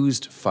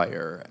used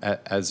fire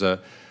as a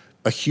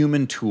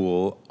human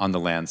tool on the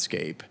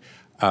landscape.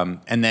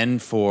 And then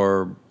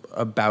for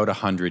about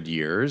 100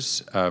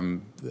 years,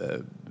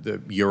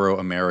 the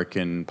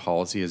Euro-American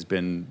policy has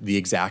been the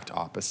exact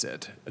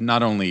opposite.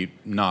 Not only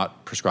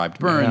not prescribed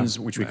burns,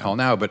 which we call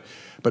now, but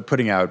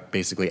putting out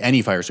basically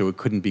any fire so it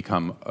couldn't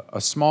become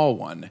a small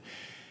one.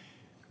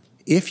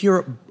 If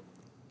your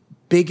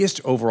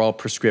biggest overall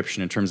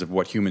prescription in terms of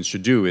what humans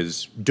should do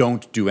is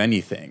don't do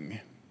anything,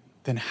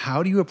 then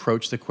how do you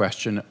approach the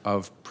question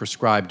of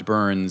prescribed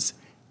burns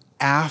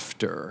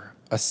after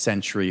a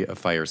century of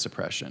fire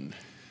suppression?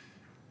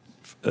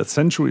 A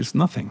century is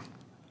nothing.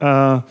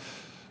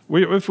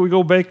 If we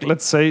go back,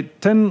 let's say,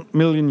 10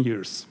 million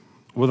years,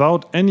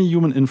 without any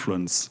human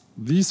influence,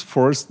 these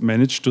forests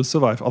managed to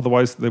survive.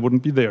 Otherwise, they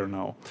wouldn't be there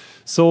now.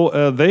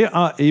 So they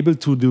are able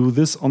to do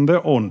this on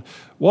their own.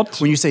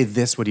 When you say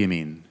this, what do you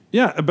mean?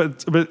 Yeah,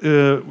 but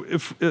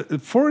if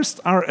forests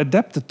are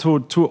adapted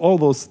to all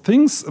those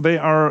things,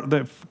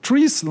 the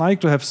trees like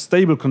to have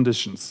stable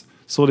conditions.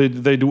 So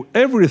they do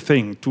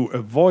everything to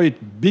avoid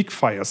big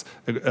fires.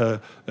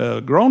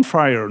 A ground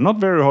fire, not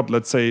very hot,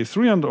 let's say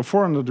 300 or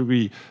 400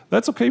 degrees,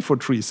 that's okay for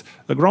trees.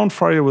 A ground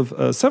fire with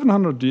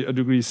 700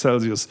 degrees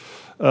Celsius,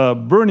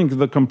 burning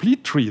the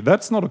complete tree,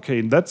 that's not okay.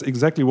 And that's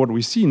exactly what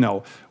we see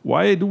now.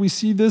 Why do we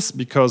see this?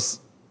 Because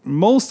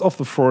most of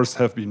the forests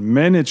have been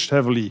managed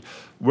heavily.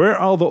 Where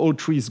are the old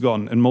trees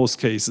gone in most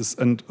cases?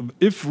 And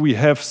if we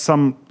have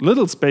some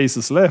little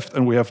spaces left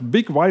and we have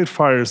big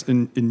wildfires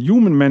in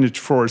human-managed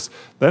forests,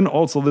 then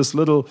also these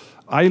little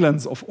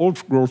islands of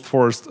old-growth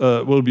forest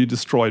will be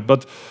destroyed.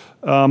 But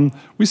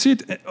we see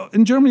it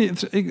in Germany,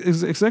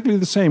 it's exactly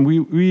the same.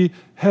 We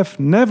have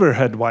never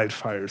had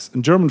wildfires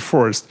in German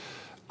forest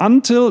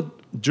until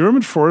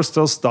German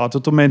foresters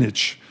started to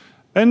manage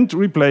and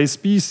replace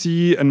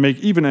BC and make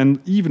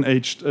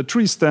even-aged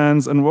tree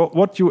stands. And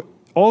what you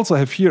also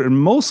have here in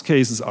most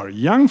cases are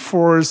young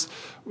forests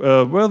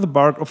where the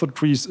bark of the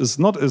trees is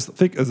not as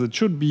thick as it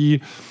should be,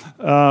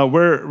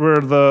 where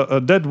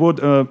the dead wood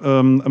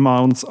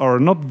amounts are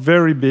not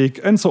very big,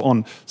 and so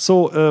on.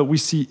 So we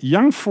see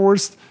young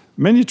forests,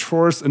 managed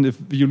forests, and if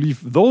you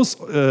leave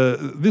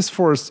this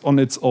forest on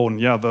its own,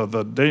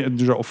 the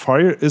danger of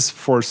fire is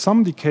for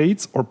some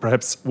decades or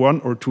perhaps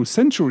 1 or 2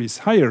 centuries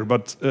higher.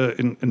 But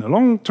in a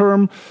long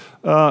term,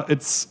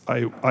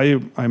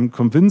 I'm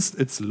convinced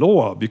it's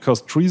lower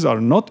because trees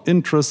are not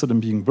interested in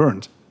being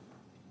burned.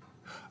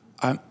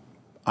 I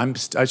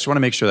just want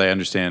to make sure that I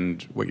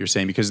understand what you're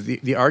saying, because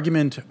the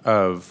argument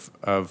of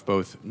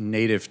both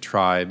native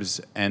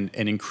tribes and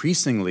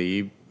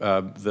increasingly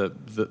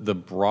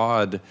the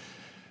broad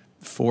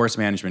forest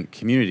management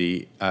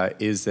community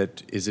is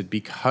it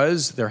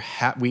because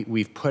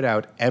we've put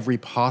out every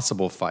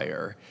possible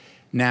fire.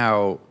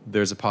 Now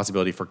there's a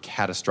possibility for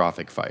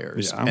catastrophic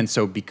fires. And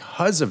so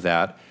because of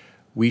that,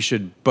 we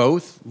should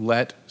both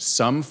let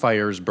some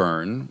fires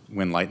burn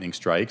when lightning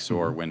strikes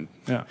or when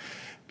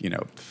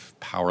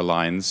power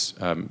lines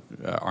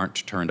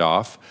aren't turned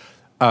off.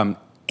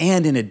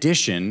 And in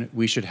addition,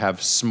 we should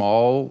have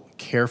small,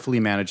 carefully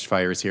managed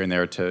fires here and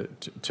there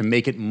to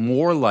make it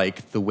more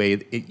like the way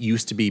it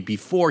used to be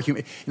before.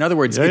 In other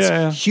words,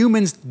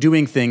 humans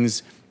doing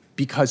things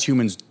because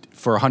humans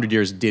for 100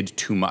 years did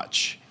too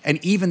much. And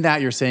even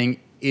that, you're saying,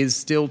 is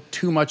still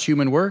too much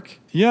human work?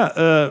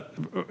 Yeah,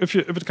 if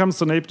it comes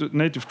to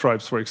native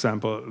tribes, for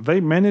example, they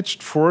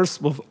managed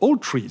forests with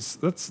old trees.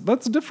 That's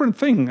a different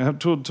thing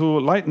to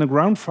lighten a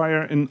ground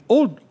fire in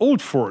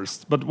old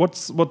forests. But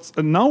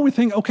and now we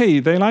think, okay,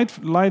 they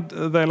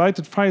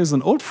lighted fires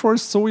in old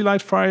forests, so we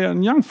light fire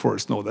in young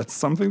forests. No, that's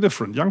something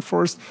different. Young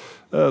forests,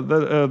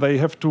 they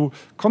have to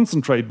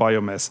concentrate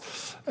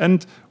biomass.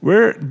 And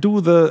where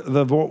do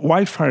the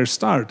wildfires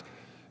start?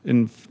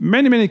 In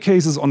many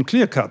cases on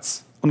clear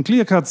cuts. On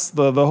clear cuts,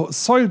 the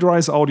soil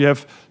dries out. You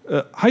have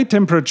high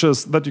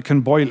temperatures that you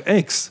can boil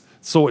eggs.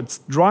 So it's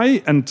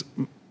dry, and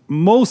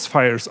most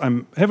fires,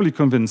 I'm heavily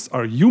convinced,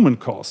 are human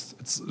caused.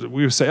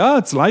 We say,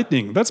 it's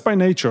lightning. That's by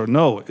nature.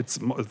 No,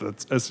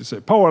 that's, as you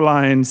say, power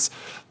lines.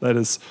 That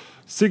is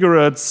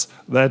cigarettes.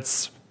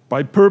 That's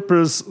by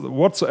purpose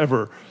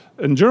whatsoever.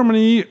 In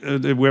Germany,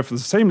 we have the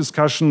same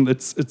discussion.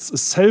 It's a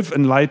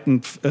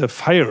self-enlightened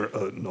fire.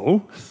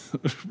 No,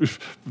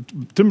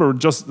 timber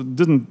just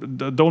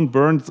don't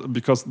burn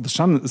because the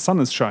sun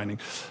is shining.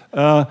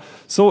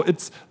 So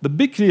it's the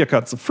big clear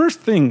cuts. The first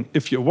thing,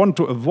 if you want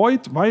to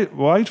avoid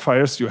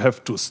wildfires, you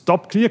have to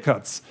stop clear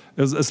cuts.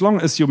 As long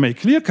as you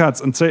make clear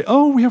cuts and say,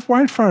 we have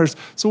wildfires,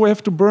 so we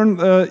have to burn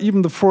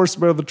even the forest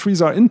where the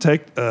trees are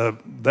intact,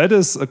 that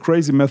is a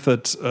crazy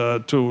method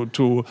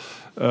to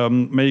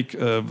make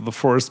the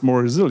forest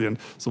more resilient.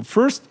 So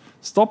first,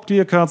 stop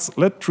clear cuts,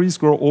 let trees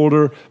grow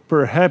older,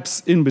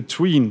 perhaps in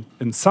between,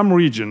 in some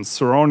regions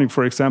surrounding,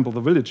 for example,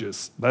 the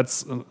villages.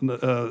 That's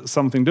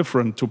something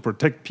different to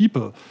protect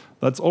people.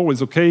 That's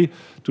always okay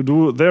to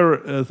do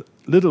their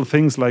little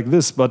things like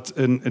this. But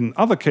in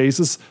other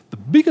cases, the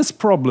biggest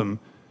problem,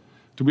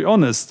 to be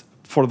honest,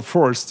 for the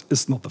forest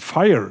is not the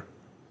fire.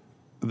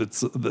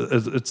 It's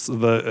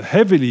the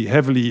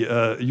heavily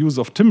use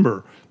of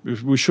timber.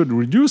 We should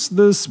reduce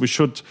this. We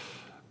should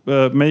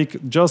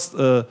make just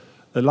a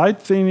a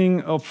light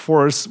thinning of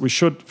forest, we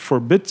should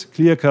forbid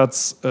clear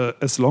cuts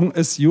as long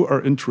as you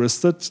are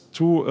interested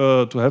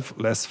to have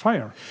less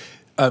fire.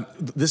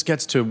 This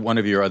gets to one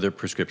of your other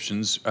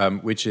prescriptions,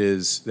 which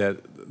is that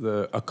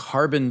a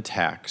carbon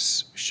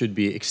tax should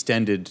be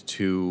extended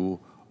to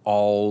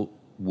all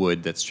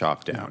wood that's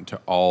chopped down, to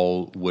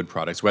all wood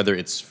products, whether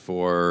it's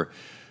for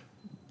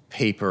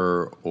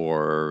paper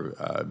or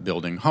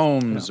building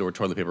homes or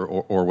toilet paper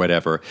or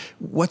whatever.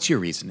 What's your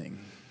reasoning?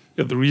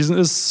 Yeah, the reason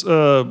is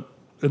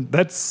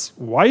that's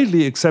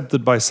widely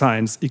accepted by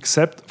science,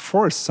 except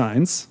forest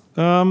science.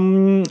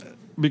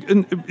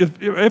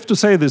 If I have to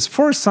say this,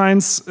 forest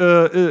science,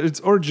 its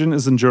origin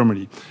is in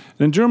Germany.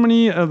 In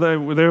Germany,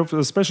 they have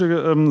a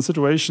special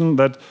situation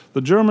that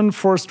the German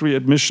forestry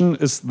admission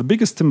is the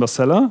biggest timber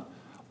seller,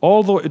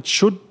 although it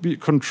should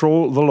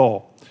control the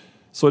law.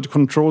 So it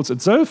controls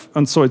itself,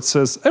 and so it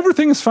says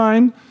everything is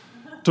fine.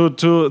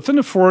 To thin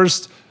a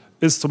forest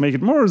is to make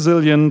it more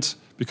resilient,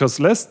 because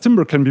less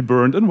timber can be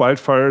burned in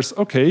wildfires.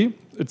 Okay,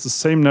 it's the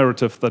same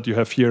narrative that you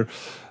have here.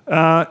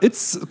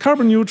 It's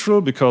carbon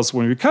neutral because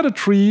when we cut a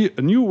tree,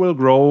 a new will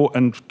grow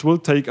and it will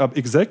take up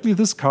exactly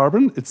this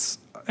carbon.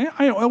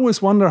 I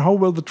always wonder how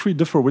will the tree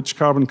differ, which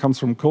carbon comes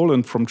from coal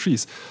and from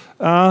trees.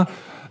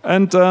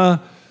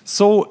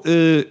 So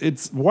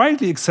it's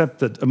widely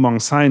accepted among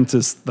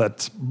scientists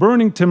that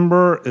burning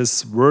timber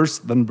is worse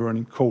than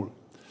burning coal.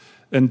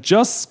 And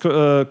just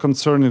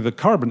concerning the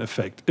carbon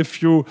effect,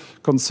 if you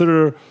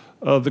consider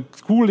the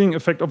cooling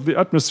effect of the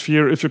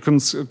atmosphere, if you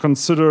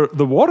consider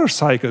the water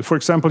cycle, for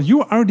example,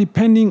 you are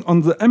depending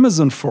on the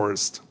Amazon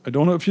forest. I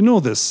don't know if you know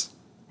this,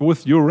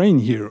 with your rain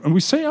here. And we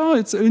say,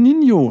 it's El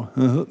Nino.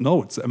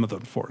 No, it's the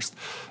Amazon forest.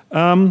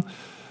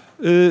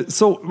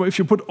 So if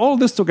you put all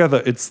this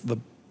together, it's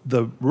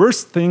the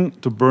worst thing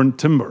to burn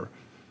timber.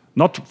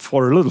 Not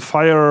for a little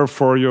fire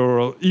for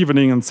your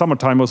evening and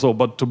summertime or so,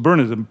 but to burn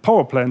it in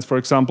power plants. For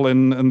example,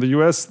 in the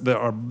US, there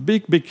are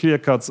big clear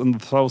cuts in the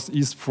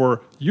southeast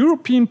for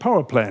European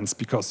power plants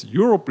because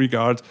Europe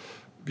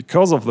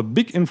because of the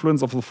big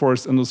influence of the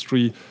forest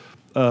industry,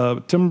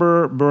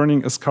 timber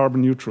burning is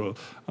carbon neutral.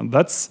 And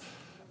that's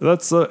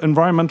an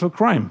environmental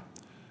crime.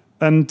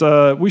 And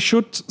we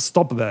should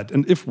stop that.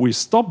 And if we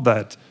stop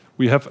that,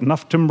 we have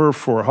enough timber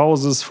for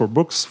houses, for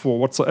books, for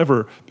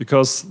whatsoever,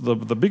 because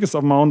the biggest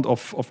amount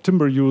of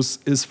timber use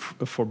is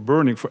for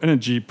burning, for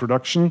energy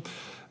production.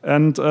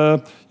 And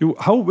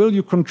how will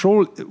you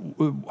control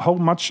how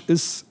much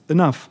is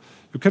enough?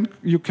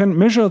 You can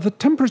measure the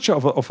temperature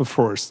of a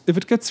forest if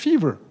it gets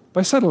fever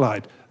by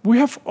satellite. We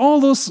have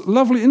all those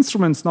lovely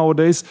instruments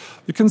nowadays.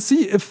 You can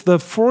see if the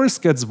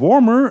forest gets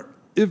warmer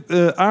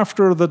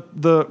after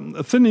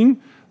the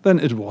thinning, then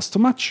it was too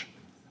much.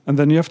 And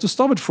then you have to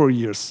stop it for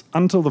years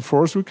until the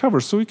forest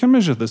recovers. So we can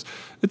measure this.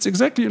 It's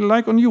exactly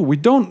like on you.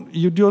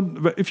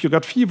 If you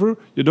got fever,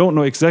 you don't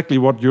know exactly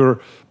what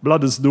your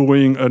blood is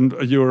doing and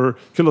your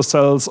killer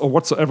cells or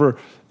whatsoever.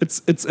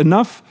 It's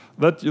enough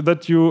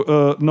that you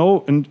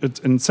know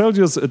in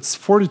Celsius it's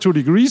 42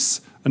 degrees,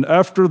 and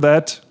after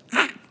that,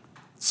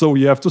 so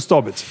you have to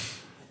stop it.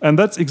 And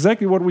that's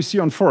exactly what we see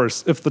on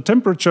forests. If the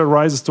temperature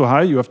rises too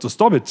high, you have to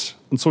stop it.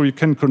 And so you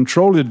can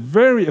control it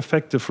very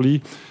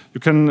effectively. You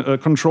can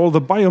control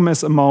the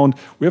biomass amount.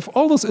 We have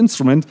all those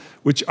instruments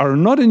which are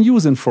not in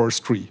use in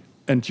forestry.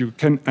 And you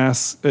can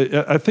ask,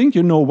 I think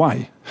you know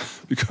why.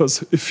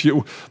 Because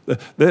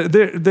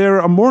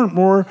there are more and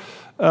more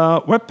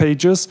web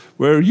pages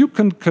where you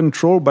can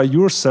control by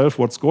yourself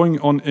what's going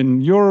on in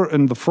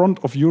the front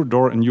of your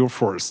door in your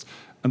forest.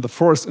 And the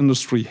forest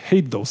industry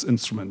hate those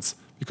instruments,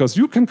 because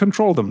you can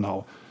control them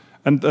now.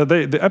 And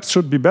the apps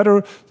should be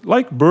better,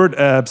 like bird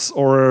apps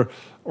or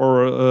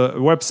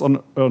webs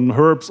on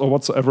herbs or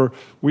whatsoever.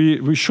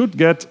 We should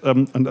get,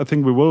 and I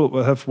think we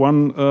will have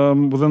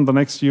one within the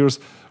next years,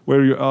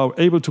 where you are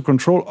able to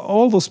control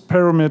all those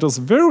parameters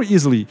very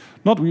easily.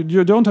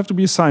 You don't have to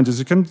be a scientist.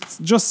 You can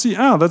just see,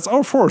 that's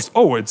our forest.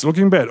 Oh, it's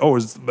looking bad. Oh,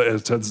 it's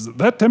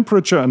that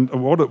temperature, and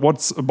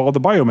what's about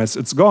the biomass?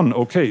 It's gone.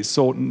 Okay,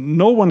 so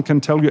no one can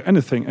tell you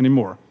anything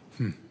anymore.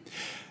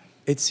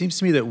 It seems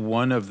to me that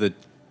one of the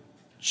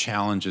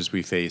challenges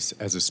we face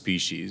as a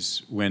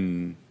species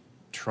when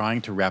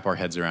trying to wrap our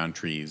heads around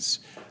trees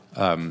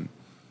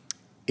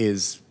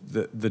is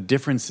the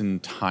difference in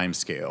time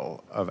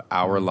scale of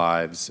our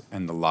lives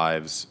and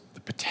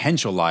the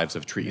potential lives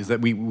of trees,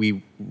 that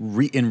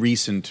in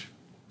recent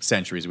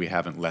centuries we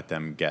haven't let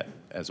them get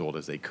as old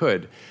as they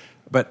could.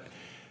 But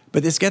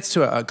this gets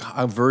to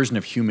a version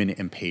of human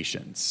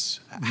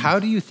impatience. How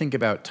do you think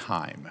about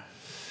time?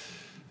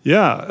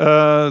 Yeah,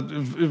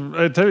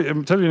 I'm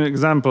telling you an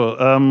example.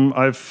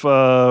 I've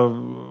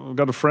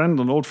got a friend,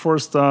 an old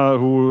forester,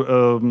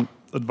 who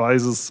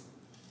advises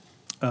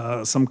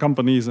some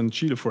companies in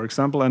Chile, for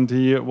example, and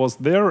he was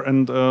there,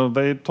 and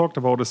they talked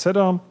about a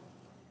cedar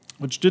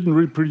which didn't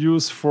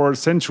reproduce for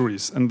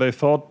centuries, and they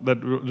thought that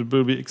it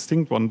will be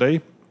extinct one day.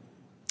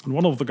 And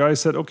one of the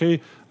guys said, "Okay,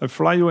 I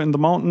fly you in the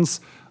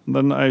mountains, and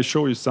then I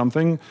show you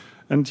something."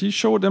 And he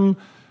showed them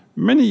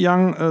many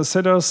young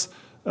cedars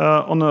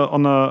on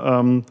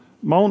a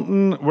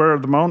mountain where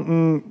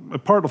a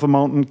part of the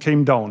mountain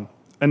came down.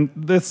 And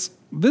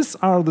these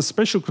are the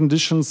special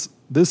conditions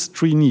this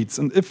tree needs.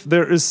 And if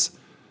there is,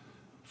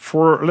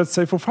 let's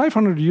say, for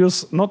 500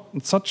 years, not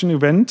such an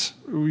event,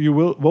 you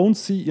won't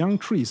see young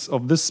trees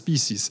of this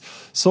species.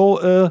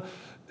 So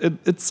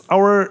it's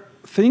our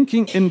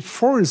thinking in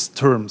forest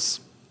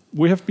terms.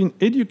 We have been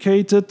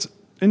educated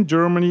in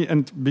Germany,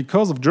 and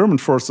because of German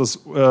foresters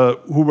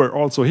who were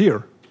also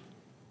here,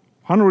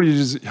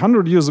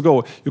 100 years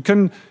ago, you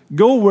can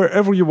go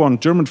wherever you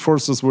want. German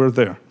foresters were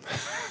there.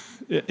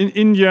 In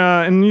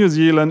India, in New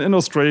Zealand, in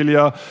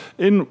Australia,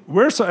 in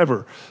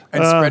wheresoever.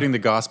 And spreading the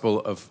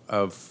gospel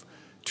of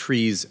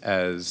trees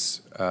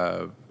as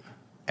a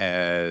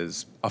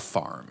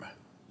farm.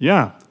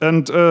 Yeah,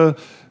 and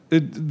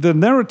the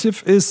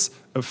narrative is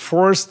a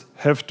forest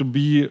have to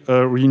be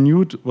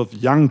renewed with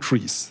young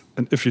trees.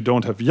 And if you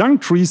don't have young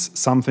trees,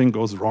 something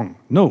goes wrong.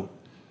 No,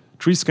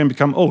 trees can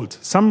become old.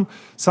 Some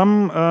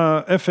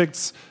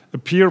effects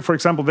appear. For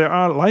example, there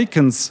are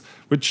lichens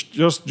which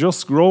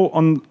just grow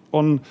on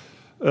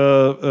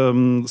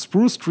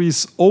spruce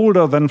trees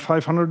older than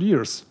 500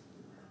 years.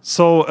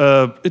 So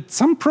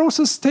some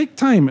process take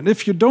time, and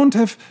if you don't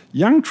have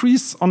young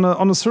trees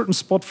on a certain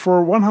spot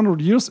for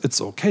 100 years,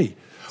 it's okay.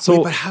 So,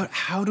 wait, but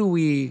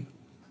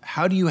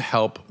how do you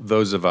help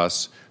those of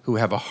us who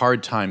have a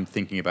hard time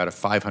thinking about a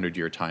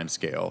 500-year time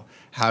scale?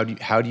 How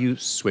do you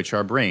switch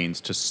our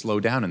brains to slow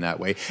down in that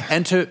way?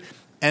 And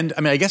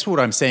I mean, I guess what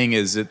I'm saying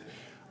is that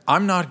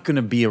I'm not going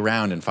to be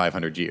around in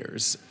 500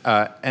 years,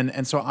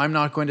 and so I'm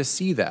not going to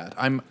see that.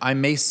 I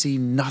may see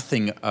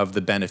nothing of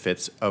the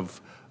benefits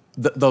of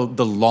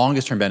the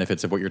longest term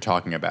benefits of what you're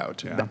talking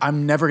about. Yeah.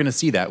 I'm never going to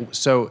see that.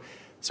 So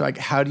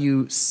how do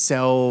you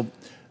sell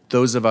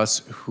those of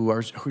us who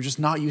are just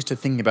not used to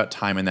thinking about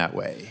time in that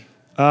way?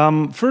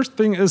 First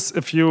thing is,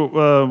 if you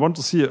want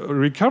to see a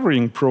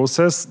recovering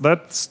process,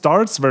 that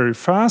starts very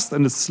fast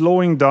and is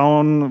slowing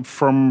down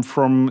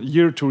from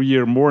year to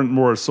year more and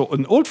more. So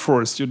in old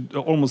forest, you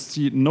almost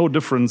see no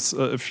difference.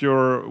 If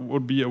you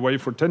would be away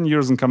for 10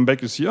 years and come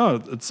back, you see,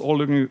 it's all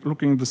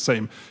looking the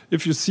same.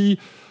 If you see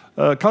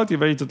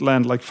cultivated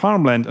land like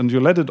farmland and you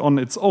let it on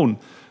its own,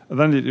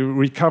 then it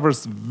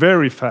recovers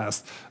very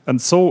fast. And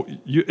so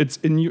it's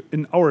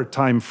in our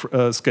time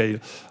scale.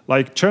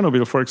 Like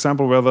Chernobyl, for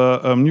example, where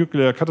the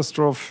nuclear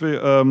catastrophe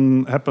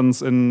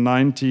happens in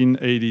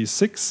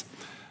 1986.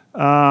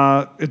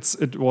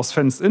 It was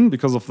fenced in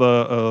because of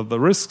the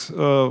risks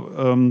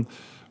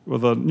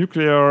with the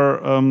nuclear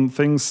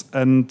things,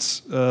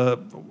 and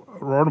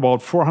around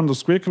about 400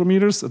 square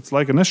kilometers. It's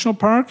like a national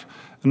park,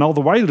 and now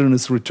the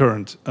wilderness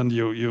returned, and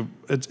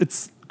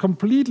it's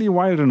completely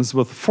wilderness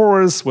with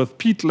forests, with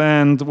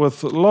peatland,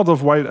 with a lot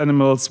of wild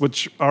animals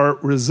which are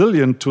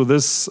resilient to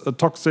this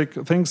toxic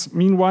things.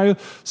 Meanwhile,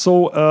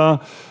 so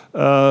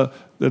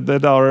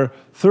that are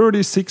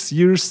 36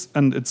 years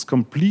and it's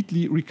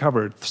completely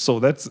recovered. So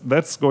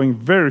that's going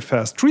very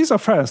fast. Trees are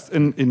fast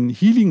in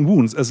healing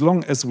wounds as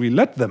long as we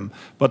let them.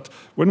 But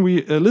when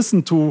we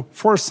listen to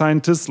forest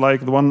scientists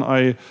like the one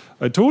I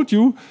told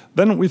you,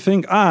 then we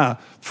think,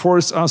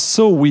 forests are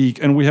so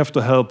weak and we have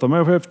to help them.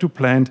 We have to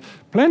plant.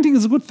 Planting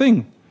is a good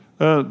thing.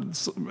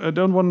 So I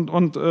don't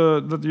want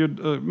that you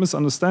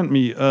misunderstand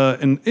me.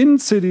 In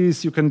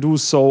cities, you can do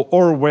so,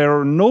 or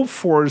where no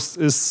forest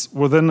is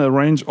within a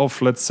range of,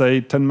 let's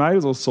say, 10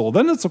 miles or so.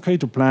 Then it's okay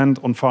to plant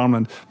on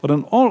farmland. But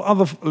on all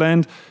other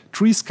land,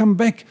 trees come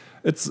back.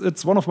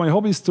 It's one of my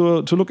hobbies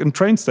to look in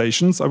train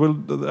stations.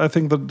 I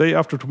think the day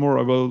after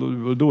tomorrow I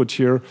will do it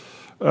here.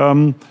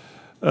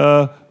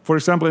 For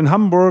example, in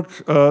Hamburg,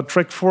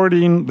 track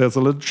 14, there's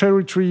a little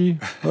cherry tree.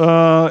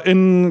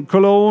 In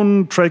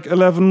Cologne, track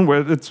 11,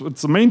 where it's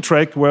the main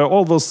track where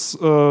all those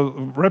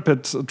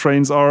rapid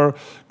trains are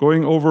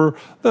going over,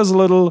 there's a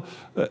little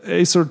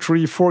acer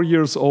tree, 4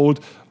 years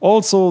old.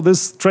 Also,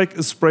 this track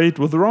is sprayed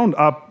with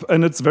Roundup,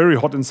 and it's very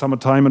hot in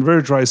summertime and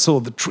very dry, so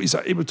the trees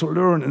are able to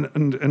learn,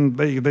 and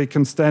they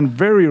can stand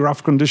very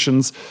rough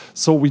conditions.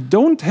 So we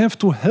don't have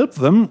to help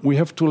them, we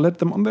have to let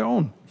them on their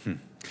own.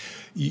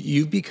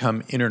 You've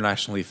become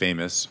internationally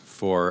famous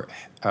for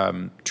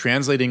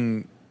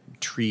translating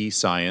tree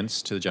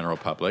science to the general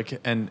public,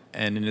 and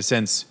in a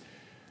sense,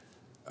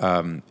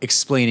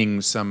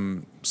 explaining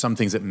some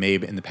things that may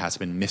in the past have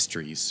been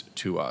mysteries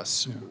to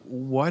us. Yeah.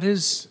 What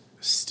is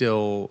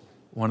still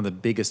one of the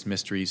biggest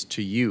mysteries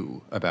to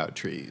you about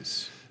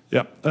trees?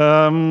 Yeah,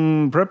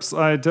 perhaps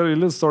I tell you a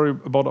little story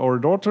about our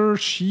daughter.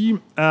 She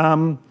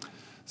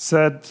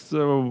said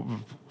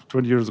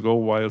 20 years ago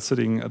while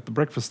sitting at the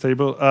breakfast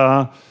table,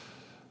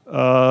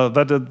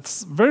 that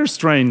it's very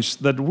strange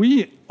that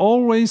we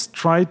always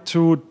try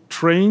to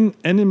train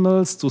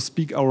animals to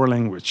speak our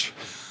language.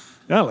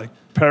 Yeah, like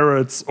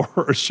parrots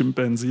or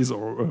chimpanzees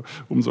or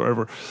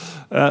whomsoever.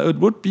 It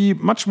would be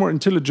much more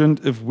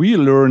intelligent if we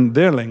learn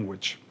their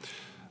language.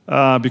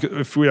 Because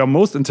if we are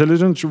most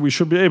intelligent, we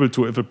should be able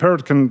to. If a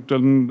parrot can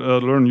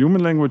learn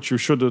human language, it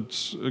should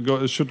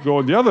go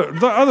in the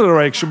other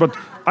direction. But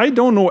I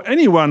don't know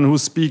anyone who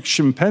speaks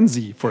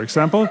chimpanzee, for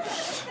example.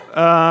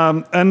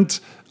 And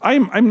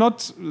I'm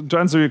not, to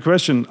answer your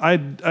question,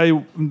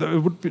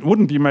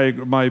 wouldn't be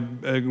my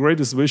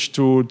greatest wish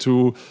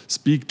to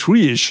speak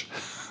tree-ish,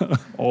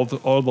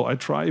 although I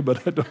try,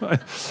 but I don't.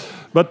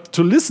 But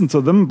to listen to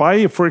them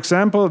by, for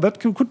example, that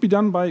could be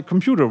done by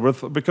computer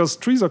because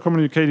trees are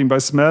communicating by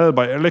smell,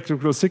 by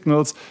electrical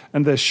signals,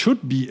 and there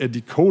should be a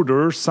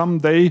decoder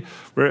someday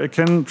where I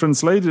can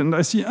translate it and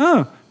I see,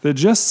 they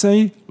just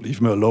say,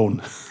 leave me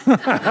alone.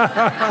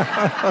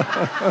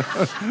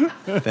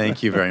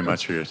 Thank you very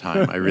much for your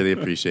time. I really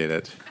appreciate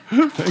it.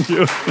 Thank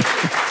you.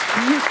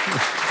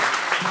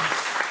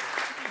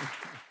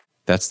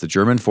 That's the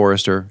German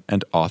forester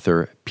and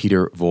author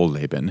Peter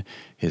Wohlleben.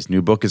 His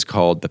new book is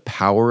called The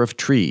Power of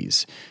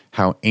Trees: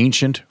 How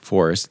Ancient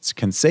Forests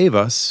Can Save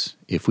Us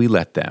If We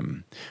Let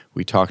Them.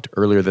 We talked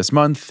earlier this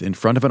month in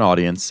front of an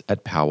audience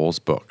at Powell's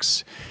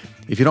Books.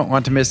 If you don't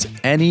want to miss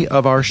any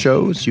of our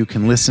shows, you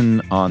can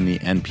listen on the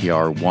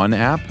NPR One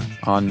app,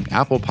 on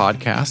Apple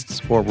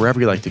Podcasts, or wherever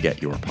you like to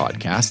get your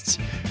podcasts.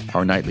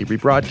 Our nightly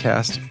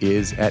rebroadcast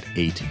is at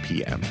 8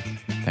 p.m.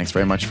 Thanks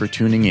very much for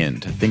tuning in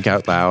to Think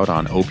Out Loud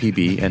on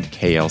OPB and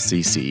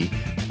KLCC.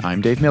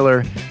 I'm Dave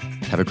Miller.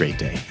 Have a great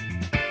day.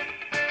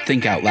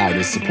 Think Out Loud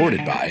is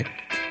supported by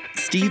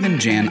Steve and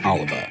Jan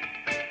Oliva,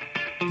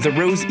 the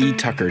Rose E.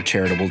 Tucker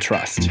Charitable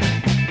Trust,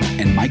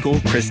 and Michael,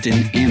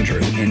 Kristen,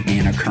 Andrew, and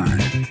Anna Kern.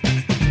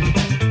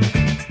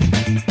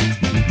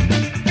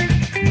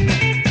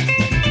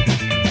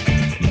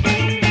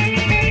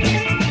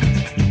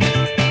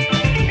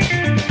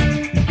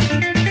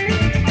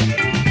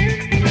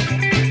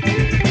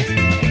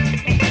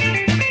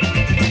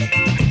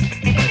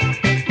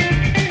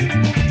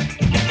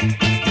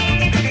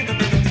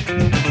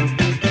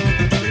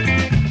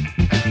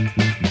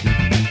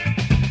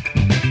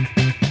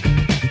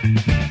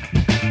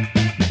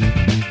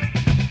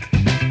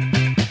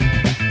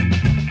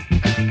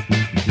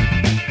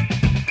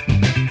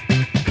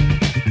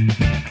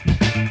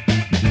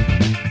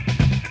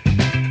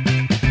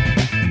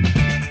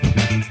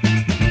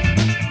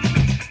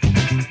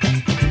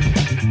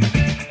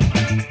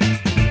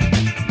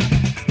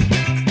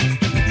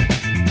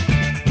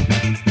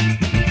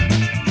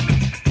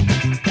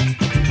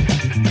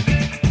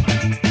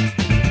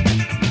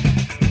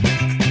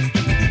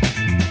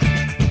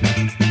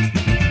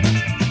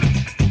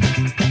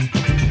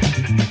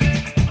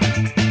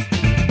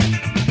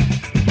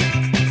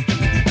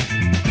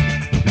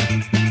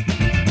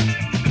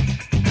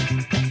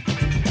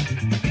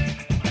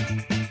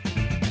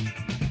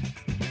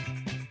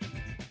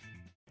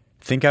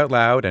 Think Out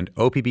Loud and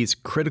OPB's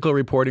critical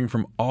reporting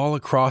from all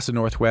across the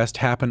Northwest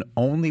happen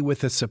only with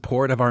the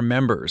support of our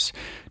members.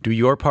 Do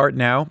your part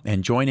now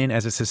and join in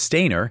as a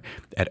sustainer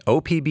at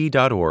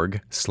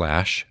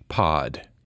opb.org/pod.